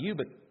don't know about you,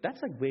 but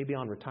that's like way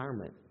beyond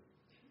retirement.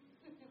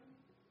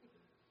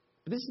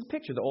 But this is the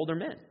picture, the older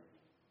men.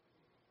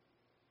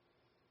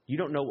 You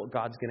don't know what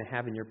God's going to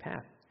have in your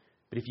path.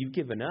 But if you've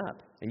given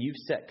up and you've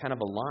set kind of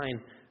a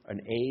line, an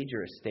age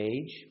or a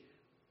stage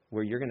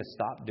where you're going to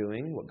stop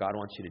doing what God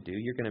wants you to do,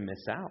 you're going to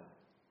miss out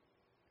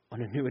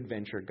on a new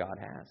adventure God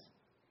has.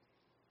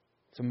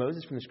 So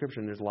Moses from the Scripture,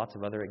 and there's lots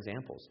of other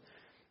examples.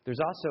 There's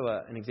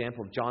also an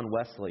example of John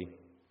Wesley.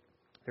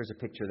 There's a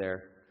picture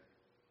there.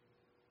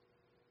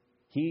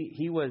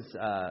 He was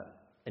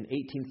an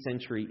 18th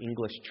century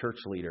English church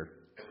leader.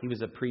 He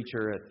was a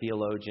preacher, a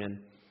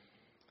theologian.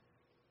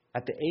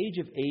 At the age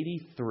of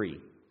 83,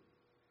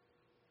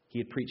 he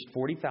had preached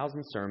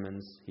 40,000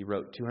 sermons. He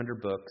wrote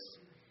 200 books.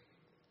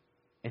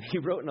 And he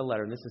wrote in a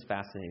letter, and this is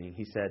fascinating.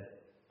 He said,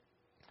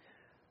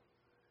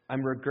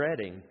 I'm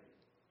regretting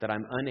that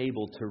I'm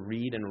unable to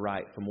read and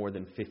write for more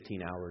than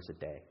 15 hours a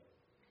day.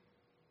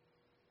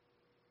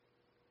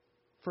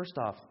 First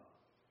off,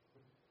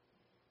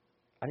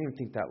 I didn't even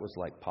think that was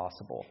like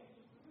possible.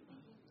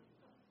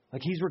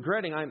 Like he's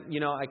regretting,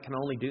 I can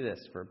only do this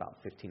for about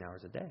 15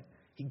 hours a day.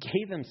 He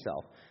gave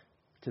himself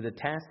to the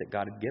task that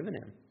God had given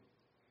him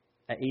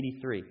at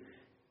 83.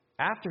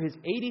 After his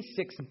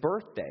 86th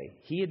birthday,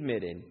 he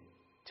admitted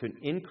to an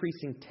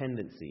increasing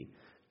tendency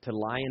to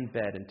lie in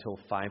bed until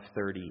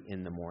 5:30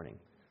 in the morning.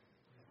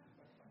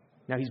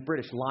 Now he's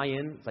British. Lie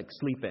in, it's like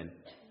sleep in.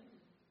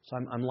 So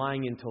I'm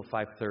lying in until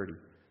 5:30.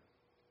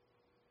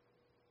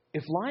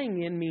 If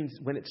lying in means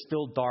when it's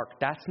still dark,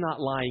 that's not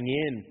lying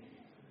in.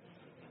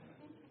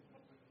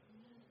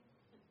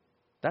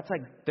 That's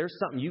like there's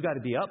something you got to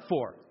be up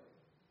for.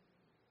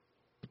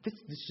 But this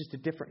is just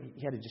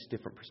he had a just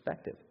different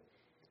perspective.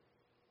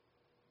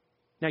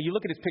 Now you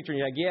look at his picture and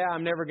you're like, yeah,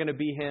 I'm never going to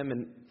be him.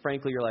 And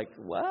frankly, you're like,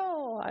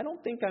 well, I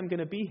don't think I'm going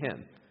to be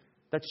him.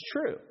 That's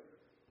true.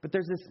 But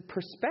there's this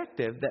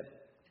perspective that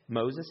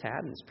Moses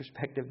had and this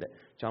perspective that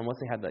John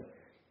Wesley had that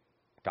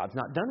God's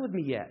not done with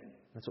me yet.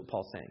 That's what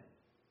Paul's saying.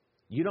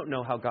 You don't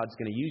know how God's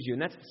going to use you.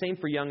 And that's the same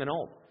for young and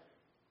old.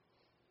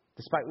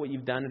 Despite what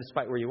you've done and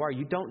despite where you are,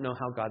 you don't know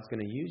how God's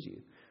going to use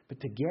you.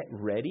 But to get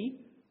ready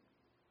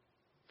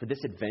for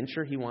this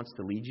adventure he wants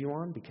to lead you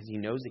on, because he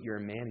knows that you're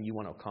a man and you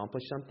want to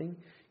accomplish something,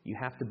 you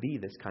have to be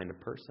this kind of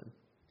person.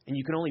 And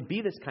you can only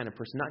be this kind of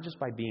person not just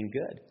by being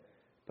good,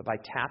 but by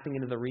tapping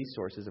into the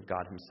resources of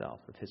God himself,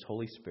 of his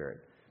Holy Spirit,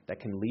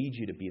 that can lead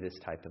you to be this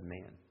type of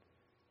man.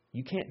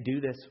 You can't do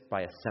this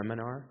by a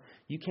seminar.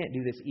 You can't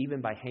do this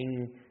even by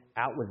hanging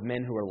out with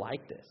men who are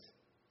like this.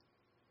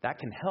 That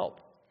can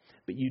help.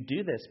 But you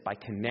do this by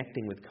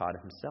connecting with God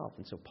himself.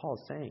 And so Paul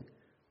is saying,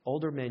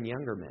 older men,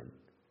 younger men,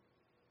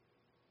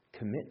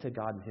 commit to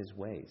God and his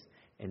ways.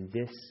 And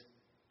this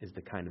is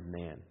the kind of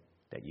man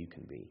that you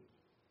can be.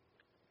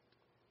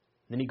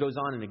 Then he goes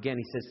on and again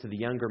he says to the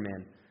younger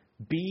men,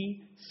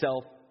 be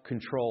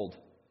self-controlled.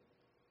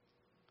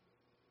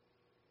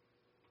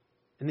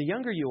 And the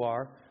younger you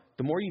are,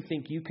 the more you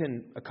think you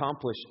can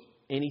accomplish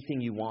anything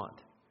you want.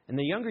 And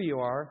the younger you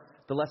are,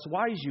 the less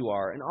wise you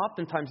are. And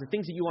oftentimes the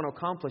things that you want to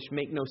accomplish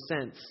make no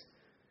sense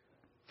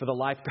for the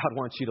life God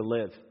wants you to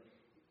live.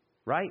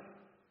 Right?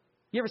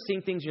 You ever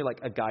seen things and you're like,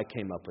 a guy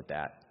came up with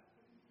that.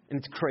 And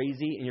it's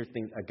crazy and you're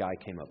thinking, a guy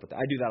came up with that.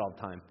 I do that all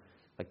the time.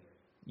 Like,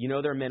 you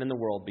know there are men in the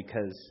world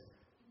because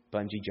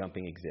bungee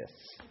jumping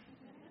exists.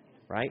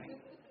 Right?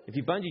 If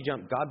you bungee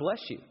jump, God bless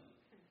you.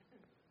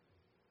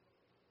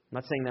 I'm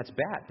not saying that's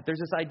bad. But there's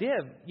this idea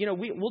of,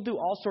 we'll do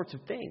all sorts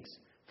of things.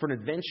 for an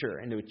adventure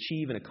and to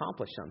achieve and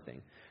accomplish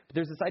something. But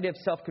there's this idea of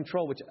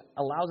self-control, which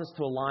allows us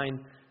to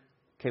align,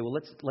 okay, well,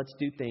 let's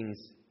do things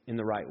in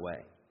the right way.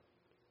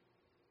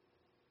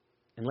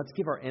 And let's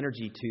give our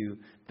energy to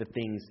the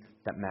things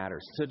that matter.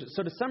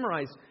 So to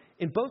summarize,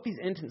 in both these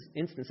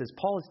instances,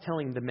 Paul is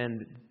telling the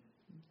men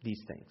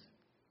these things.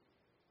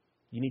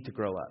 You need to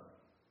grow up.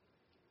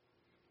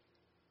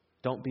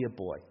 Don't be a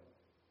boy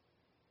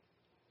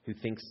who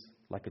thinks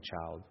like a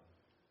child,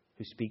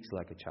 who speaks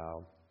like a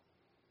child,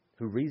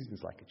 who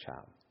reasons like a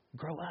child.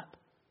 Grow up.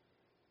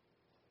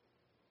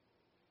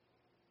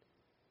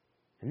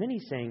 And then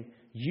he's saying,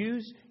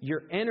 use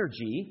your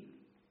energy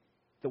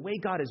the way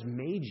God has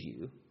made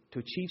you to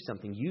achieve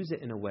something. Use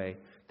it in a way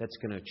that's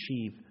going to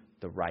achieve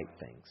the right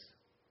things.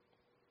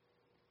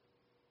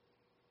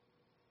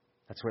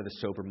 That's where the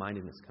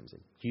sober-mindedness comes in.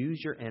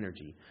 Use your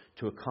energy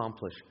to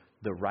accomplish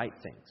the right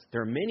things.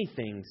 There are many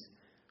things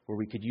where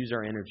we could use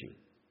our energy.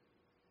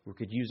 We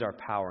could use our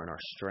power and our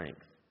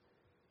strength.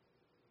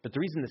 But the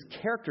reason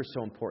this character is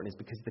so important is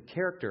because the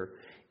character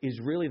is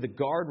really the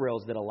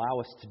guardrails that allow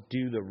us to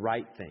do the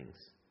right things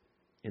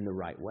in the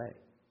right way.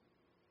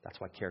 That's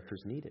why character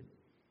is needed.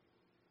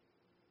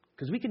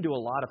 Because we can do a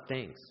lot of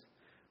things,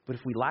 but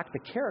if we lack the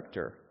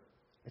character,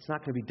 it's not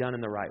going to be done in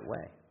the right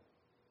way.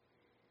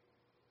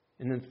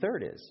 And then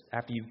third is,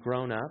 after you've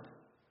grown up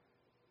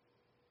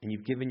and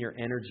you've given your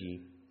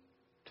energy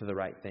to the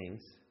right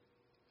things,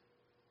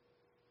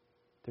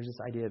 there's this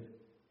idea of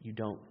you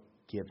don't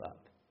give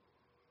up.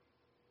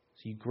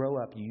 So you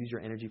grow up, you use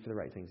your energy for the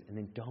right things, and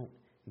then don't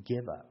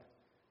give up.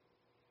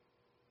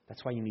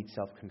 That's why you need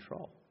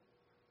self-control.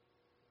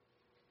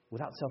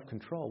 Without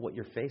self-control, what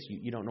you're faced,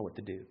 you don't know what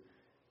to do.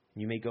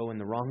 You may go in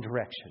the wrong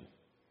direction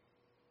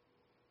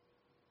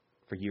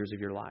for years of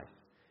your life.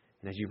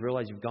 And as you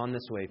realize you've gone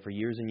this way for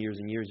years and years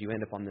and years, you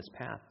end up on this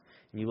path.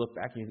 And you look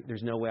back and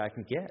there's no way I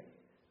can get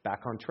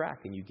back on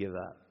track, and you give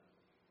up.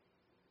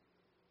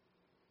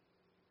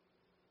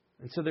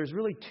 And so there's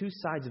really two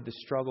sides of the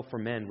struggle for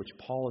men, which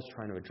Paul is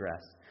trying to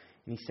address.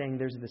 And he's saying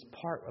there's this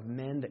part of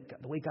men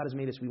that the way God has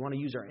made us, we want to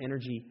use our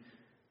energy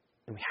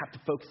and we have to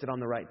focus it on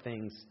the right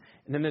things.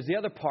 And then there's the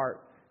other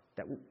part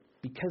that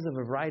because of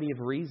a variety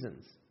of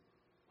reasons,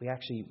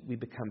 we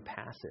become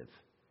passive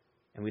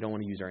and we don't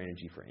want to use our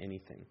energy for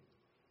anything.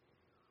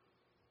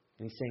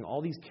 And he's saying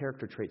all these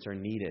character traits are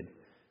needed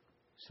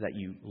so that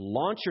you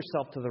launch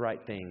yourself to the right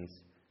things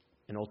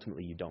and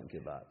ultimately you don't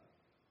give up.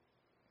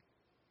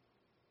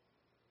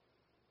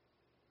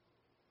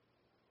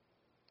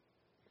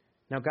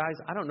 Now, guys,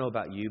 I don't know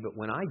about you, but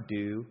when I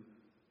do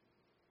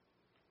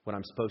what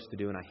I'm supposed to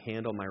do and I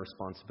handle my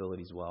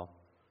responsibilities well,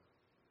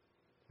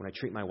 when I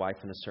treat my wife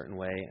in a certain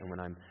way and when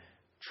I'm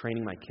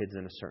training my kids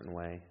in a certain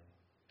way,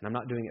 and I'm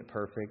not doing it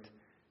perfect,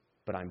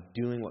 but I'm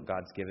doing what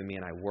God's given me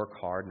and I work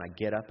hard and I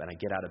get up and I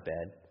get out of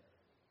bed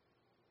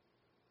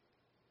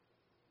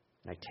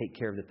and I take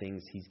care of the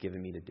things He's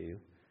given me to do,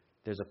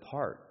 there's a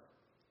part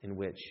in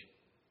which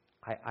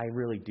I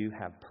really do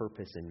have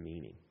purpose and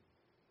meaning.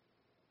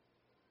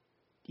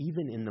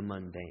 Even in the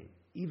mundane,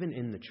 even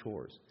in the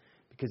chores.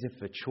 Because if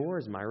the chore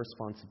is my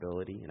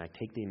responsibility and I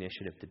take the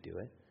initiative to do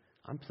it,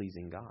 I'm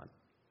pleasing God.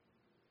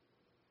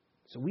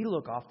 So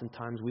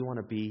oftentimes we want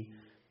to be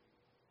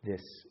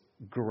this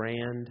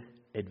grand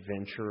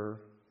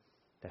adventurer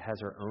that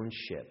has our own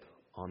ship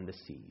on the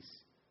seas.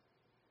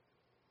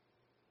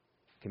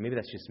 Okay, maybe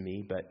that's just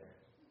me, but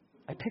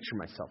I picture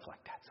myself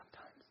like that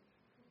sometimes.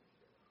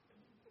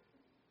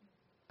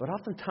 But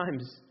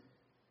oftentimes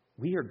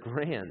we are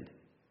grand.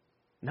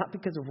 Not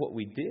because of what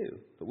we do,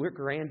 but we're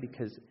grand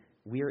because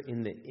we are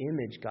in the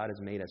image God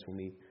has made us when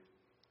we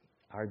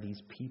are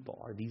these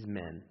people, are these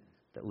men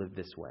that live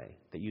this way,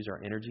 that use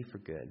our energy for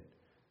good,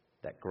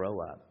 that grow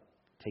up,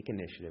 take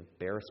initiative,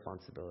 bear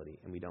responsibility,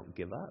 and we don't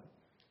give up.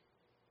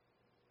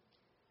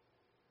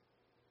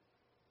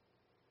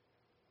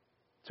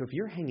 So if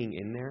you're hanging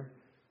in there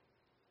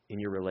in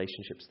your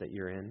relationships that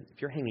you're in,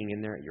 if you're hanging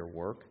in there at your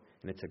work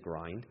and it's a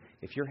grind,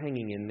 if you're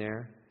hanging in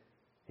there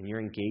and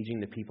you're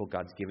engaging the people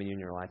God's given you in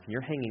your life, and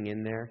you're hanging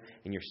in there,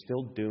 and you're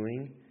still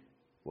doing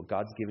what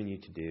God's given you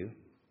to do,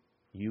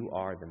 you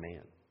are the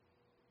man.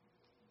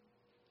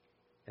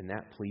 And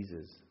that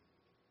pleases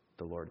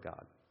the Lord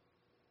God.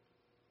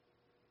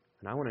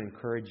 And I want to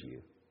encourage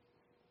you,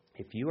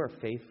 if you are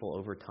faithful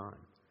over time,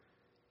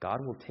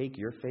 God will take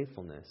your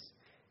faithfulness,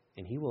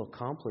 and He will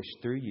accomplish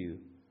through you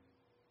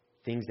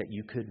things that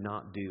you could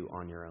not do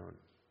on your own.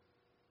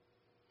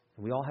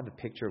 And we all have a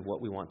picture of what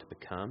we want to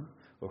become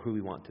or who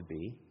we want to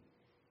be.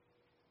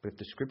 But if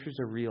the Scriptures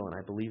are real, and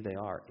I believe they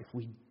are, if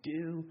we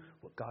do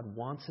what God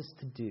wants us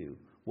to do,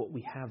 what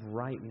we have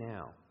right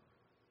now,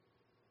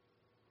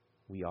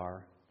 we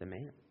are the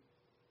man.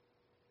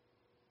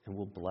 And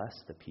we'll bless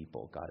the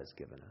people God has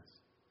given us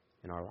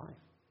in our life.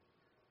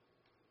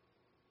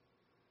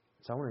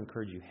 So I want to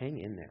encourage you, hang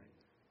in there.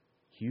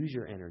 Use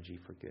your energy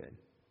for good.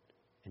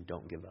 And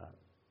don't give up.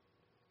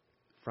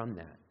 From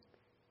that,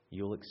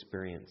 you'll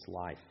experience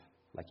life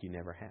like you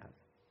never have.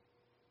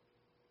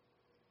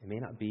 It may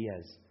not be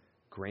as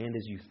grand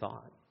as you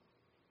thought,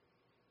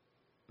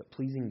 but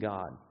pleasing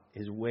God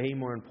is way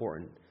more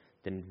important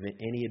than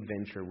any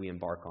adventure we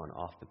embark on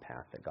off the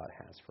path that God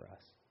has for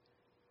us.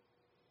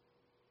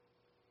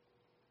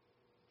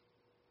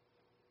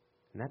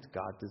 And that's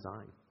God's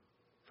design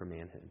for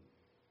manhood.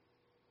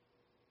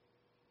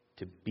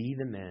 To be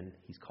the men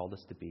He's called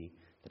us to be,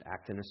 that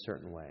act in a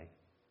certain way,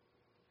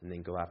 and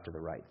then go after the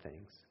right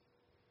things.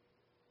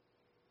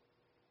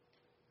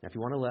 Now, if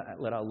you want to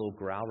let out a little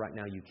growl right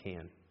now, you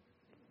can.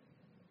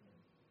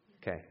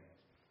 Okay.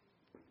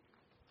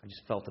 I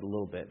just felt it a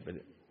little bit, but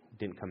it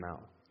didn't come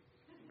out.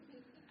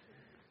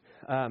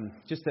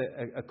 Just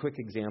a quick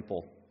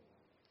example.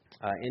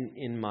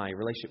 In my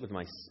relationship with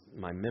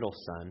my middle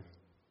son,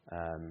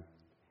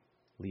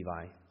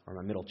 Levi, or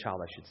my middle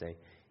child, I should say,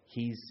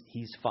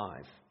 he's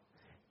 5.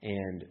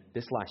 And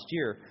this last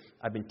year,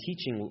 I've been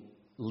teaching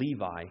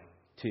Levi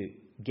to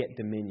get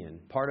dominion.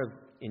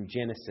 In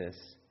Genesis,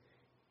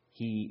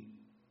 he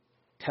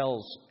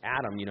tells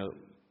Adam,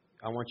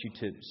 I want you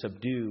to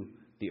subdue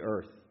the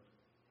earth,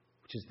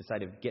 which is this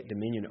idea of get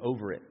dominion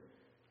over it,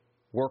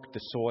 work the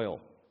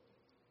soil,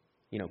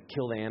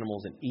 kill the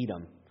animals and eat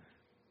them.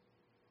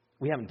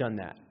 We haven't done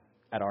that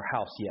at our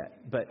house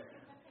yet, but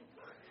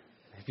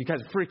if you guys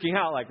are freaking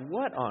out, like,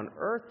 what on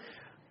earth?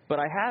 But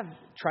I have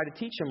tried to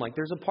teach him,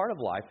 there's a part of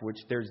life which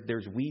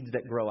there's weeds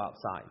that grow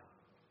outside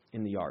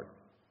in the yard.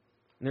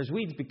 And there's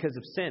weeds because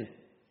of sin.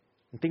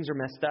 And things are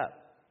messed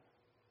up.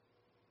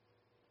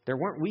 There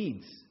weren't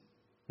weeds.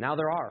 Now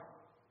there are.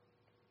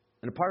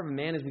 And a part of a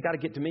man is we got to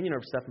get dominion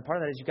over stuff. And part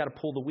of that is you got to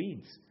pull the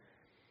weeds.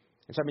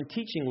 And so I've been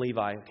teaching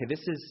Levi, okay, this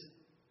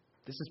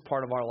is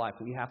part of our life.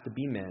 We have to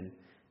be men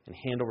and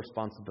handle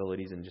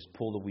responsibilities and just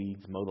pull the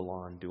weeds, mow the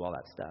lawn, do all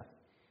that stuff.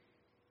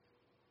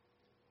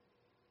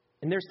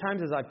 And there's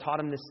times as I've taught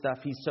him this stuff,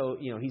 he's so,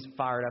 he's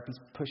fired up. He's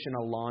pushing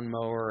a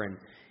lawnmower and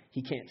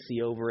he can't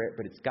see over it,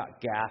 but it's got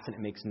gas and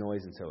it makes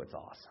noise, and so it's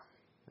awesome,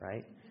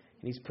 right?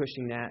 And he's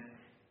pushing that.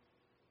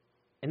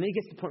 And then he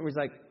gets to the point where he's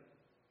like,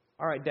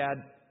 all right, Dad,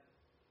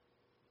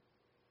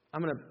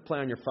 I'm going to play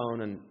on your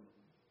phone and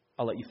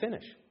I'll let you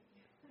finish.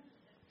 I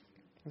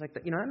was like,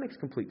 that makes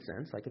complete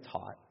sense. It's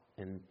hot,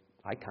 and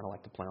I kind of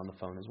like to play on the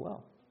phone as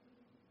well.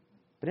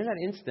 But in that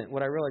instant,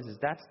 what I realized is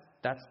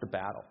that's the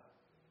battle.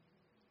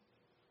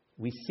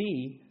 We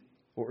see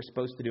what we're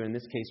supposed to do, in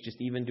this case, just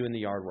even doing the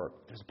yard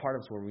work. There's a part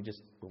of us where we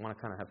want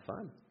to kind of have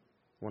fun.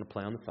 We want to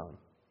play on the phone.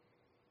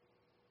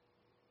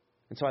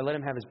 And so I let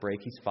him have his break.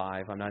 He's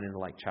 5. I'm not into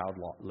child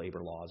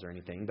labor laws or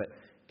anything, but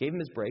gave him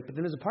his break. But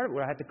then there's a part of it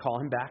where I had to call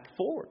him back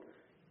forward.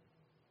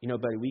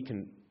 Buddy,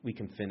 we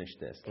can finish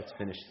this. Let's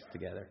finish this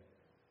together.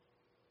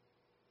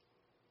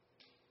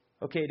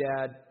 Okay,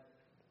 Dad.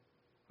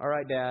 All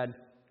right, Dad.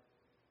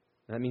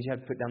 That means you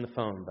have to put down the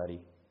phone,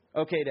 buddy.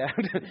 Okay, Dad.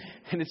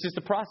 And it's just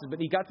a process. But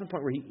he got to the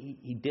point where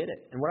he did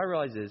it. And what I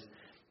realized is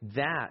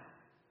that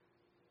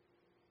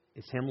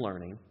is him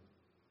learning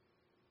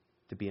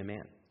to be a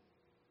man.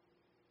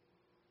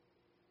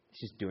 It's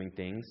just doing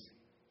things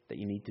that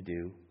you need to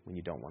do when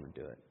you don't want to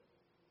do it.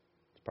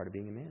 It's part of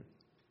being a man.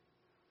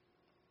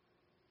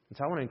 And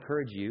so I want to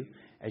encourage you,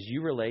 as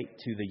you relate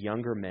to the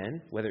younger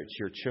men, whether it's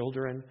your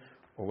children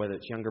or whether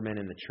it's younger men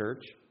in the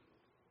church,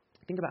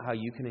 think about how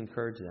you can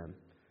encourage them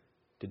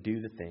to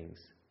do the things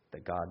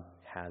that God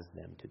has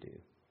them to do.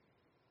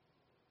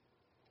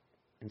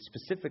 And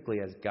specifically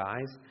as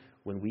guys,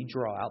 when we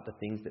draw out the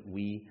things that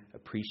we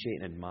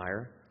appreciate and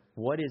admire,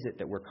 what is it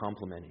that we're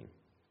complimenting?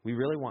 We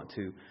really want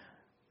to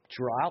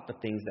draw out the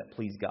things that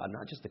please God,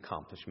 not just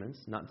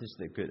accomplishments, not just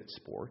they're good at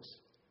sports.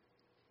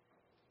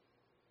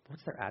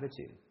 What's their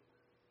attitude?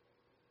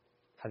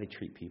 How they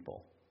treat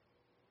people?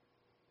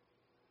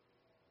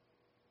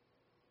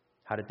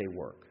 How did they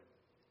work?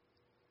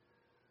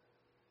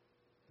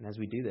 And as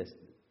we do this,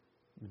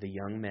 the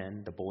young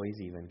men, the boys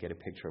even, get a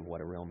picture of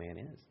what a real man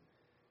is.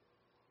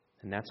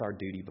 And that's our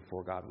duty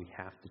before God. We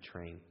have to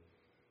train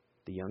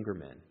the younger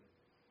men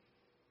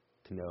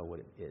to know what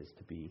it is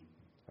to be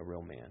a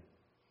real man.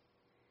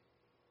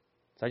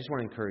 So I just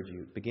want to encourage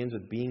you. It begins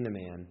with being the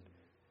man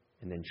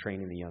and then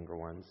training the younger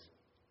ones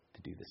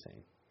to do the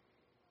same.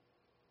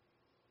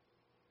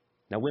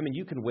 Now, women,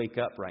 you can wake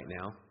up right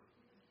now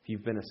if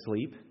you've been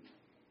asleep.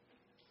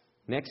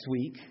 Next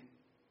week,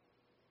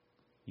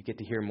 you get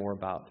to hear more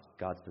about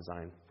God's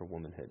design for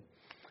womanhood.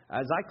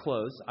 As I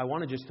close, I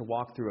wanted just to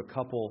walk through a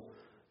couple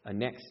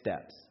next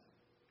steps.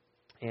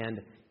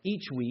 And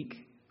each week,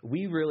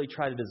 we really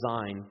try to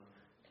design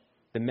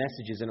the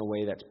messages in a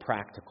way that's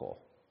practical,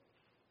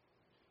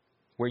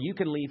 where you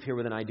can leave here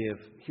with an idea of,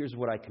 here's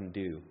what I can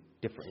do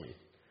differently.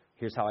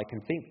 Here's how I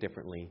can think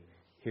differently.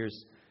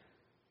 Here's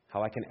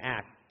how I can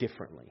act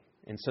differently.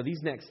 And so these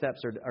next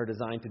steps are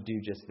designed to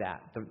do just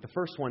that. The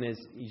first one is,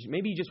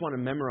 maybe you just want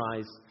to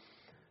memorize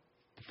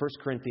 1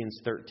 Corinthians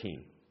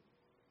 13.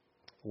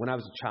 When I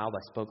was a child,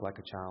 I spoke like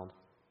a child.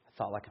 I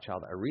thought like a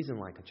child. I reasoned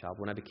like a child.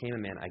 When I became a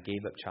man, I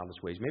gave up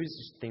childish ways. Maybe it's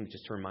just a thing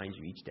just to remind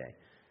you each day.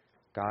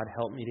 God,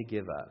 help me to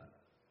give up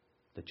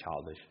the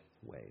childish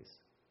ways.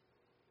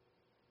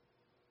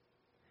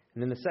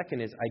 And then the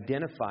second is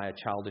identify a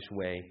childish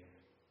way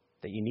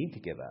that you need to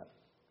give up.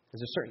 Is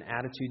there a certain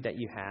attitude that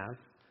you have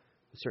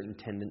a certain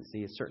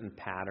tendency, a certain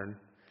pattern,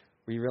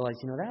 where you realize,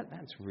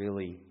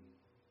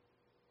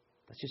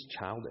 that's just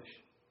childish.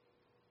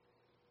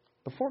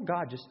 Before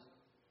God, just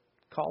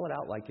call it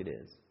out like it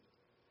is.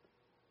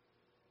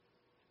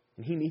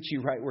 And He meets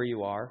you right where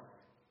you are.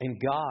 And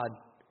God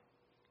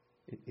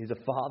is a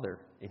Father,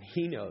 and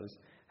He knows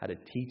how to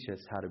teach us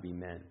how to be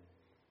men.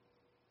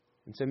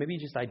 And so maybe you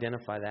just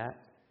identify that,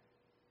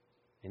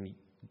 and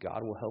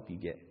God will help you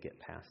get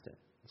past it.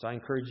 So I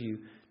encourage you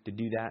to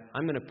do that.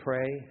 I'm going to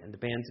pray, and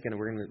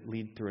we're going to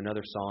lead through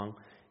another song,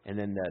 and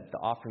then the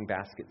offering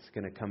basket's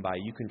going to come by.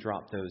 You can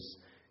drop those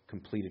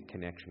completed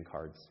connection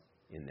cards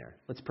in there.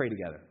 Let's pray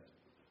together.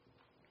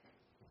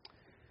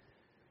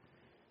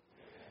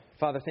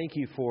 Father, thank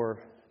you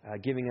for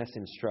giving us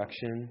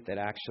instruction that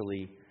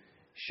actually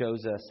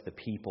shows us the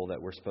people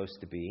that we're supposed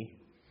to be.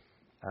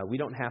 We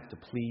don't have to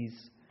please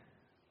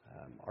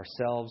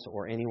ourselves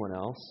or anyone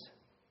else,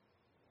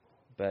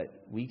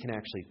 but we can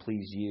actually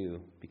please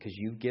you because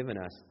you've given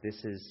us, this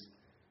is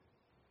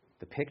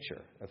the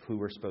picture of who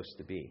we're supposed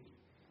to be.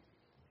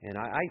 And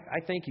I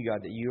thank you,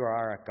 God, that you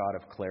are a God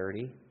of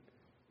clarity.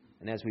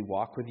 And as we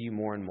walk with you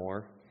more and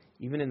more,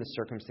 even in the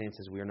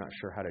circumstances we are not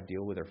sure how to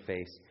deal with or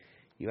face,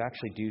 you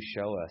actually do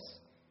show us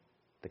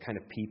the kind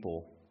of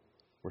people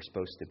we're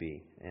supposed to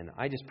be. And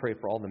I just pray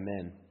for all the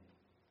men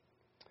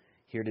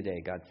here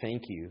today. God,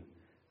 thank you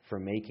for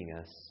making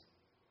us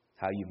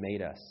how you've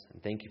made us.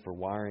 And thank you for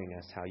wiring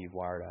us how you've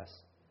wired us.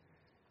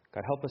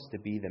 God, help us to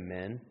be the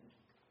men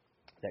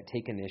that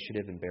take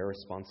initiative and bear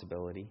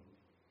responsibility.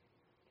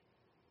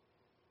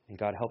 And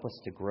God, help us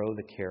to grow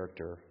the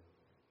character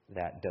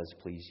that does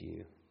please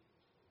you.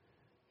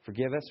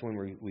 Forgive us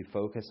when we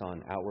focus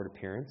on outward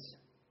appearance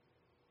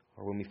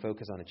or when we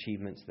focus on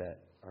achievements that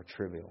are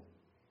trivial.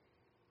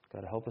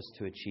 God, help us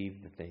to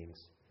achieve the things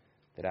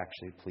that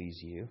actually please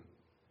you.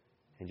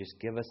 And just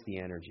give us the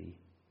energy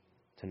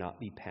to not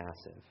be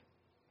passive,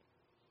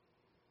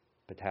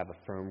 but to have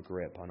a firm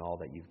grip on all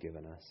that you've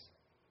given us.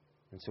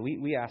 And so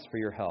we ask for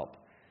your help.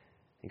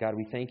 And God,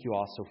 we thank you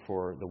also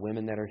for the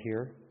women that are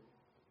here.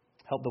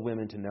 Help the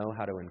women to know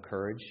how to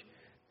encourage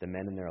the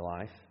men in their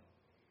life.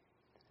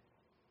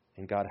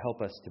 And God,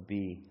 help us to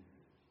be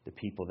the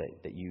people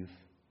that you've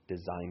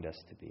designed us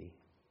to be.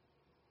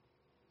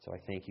 So I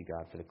thank you,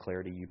 God, for the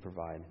clarity you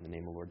provide. In the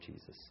name of Lord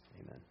Jesus,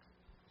 amen.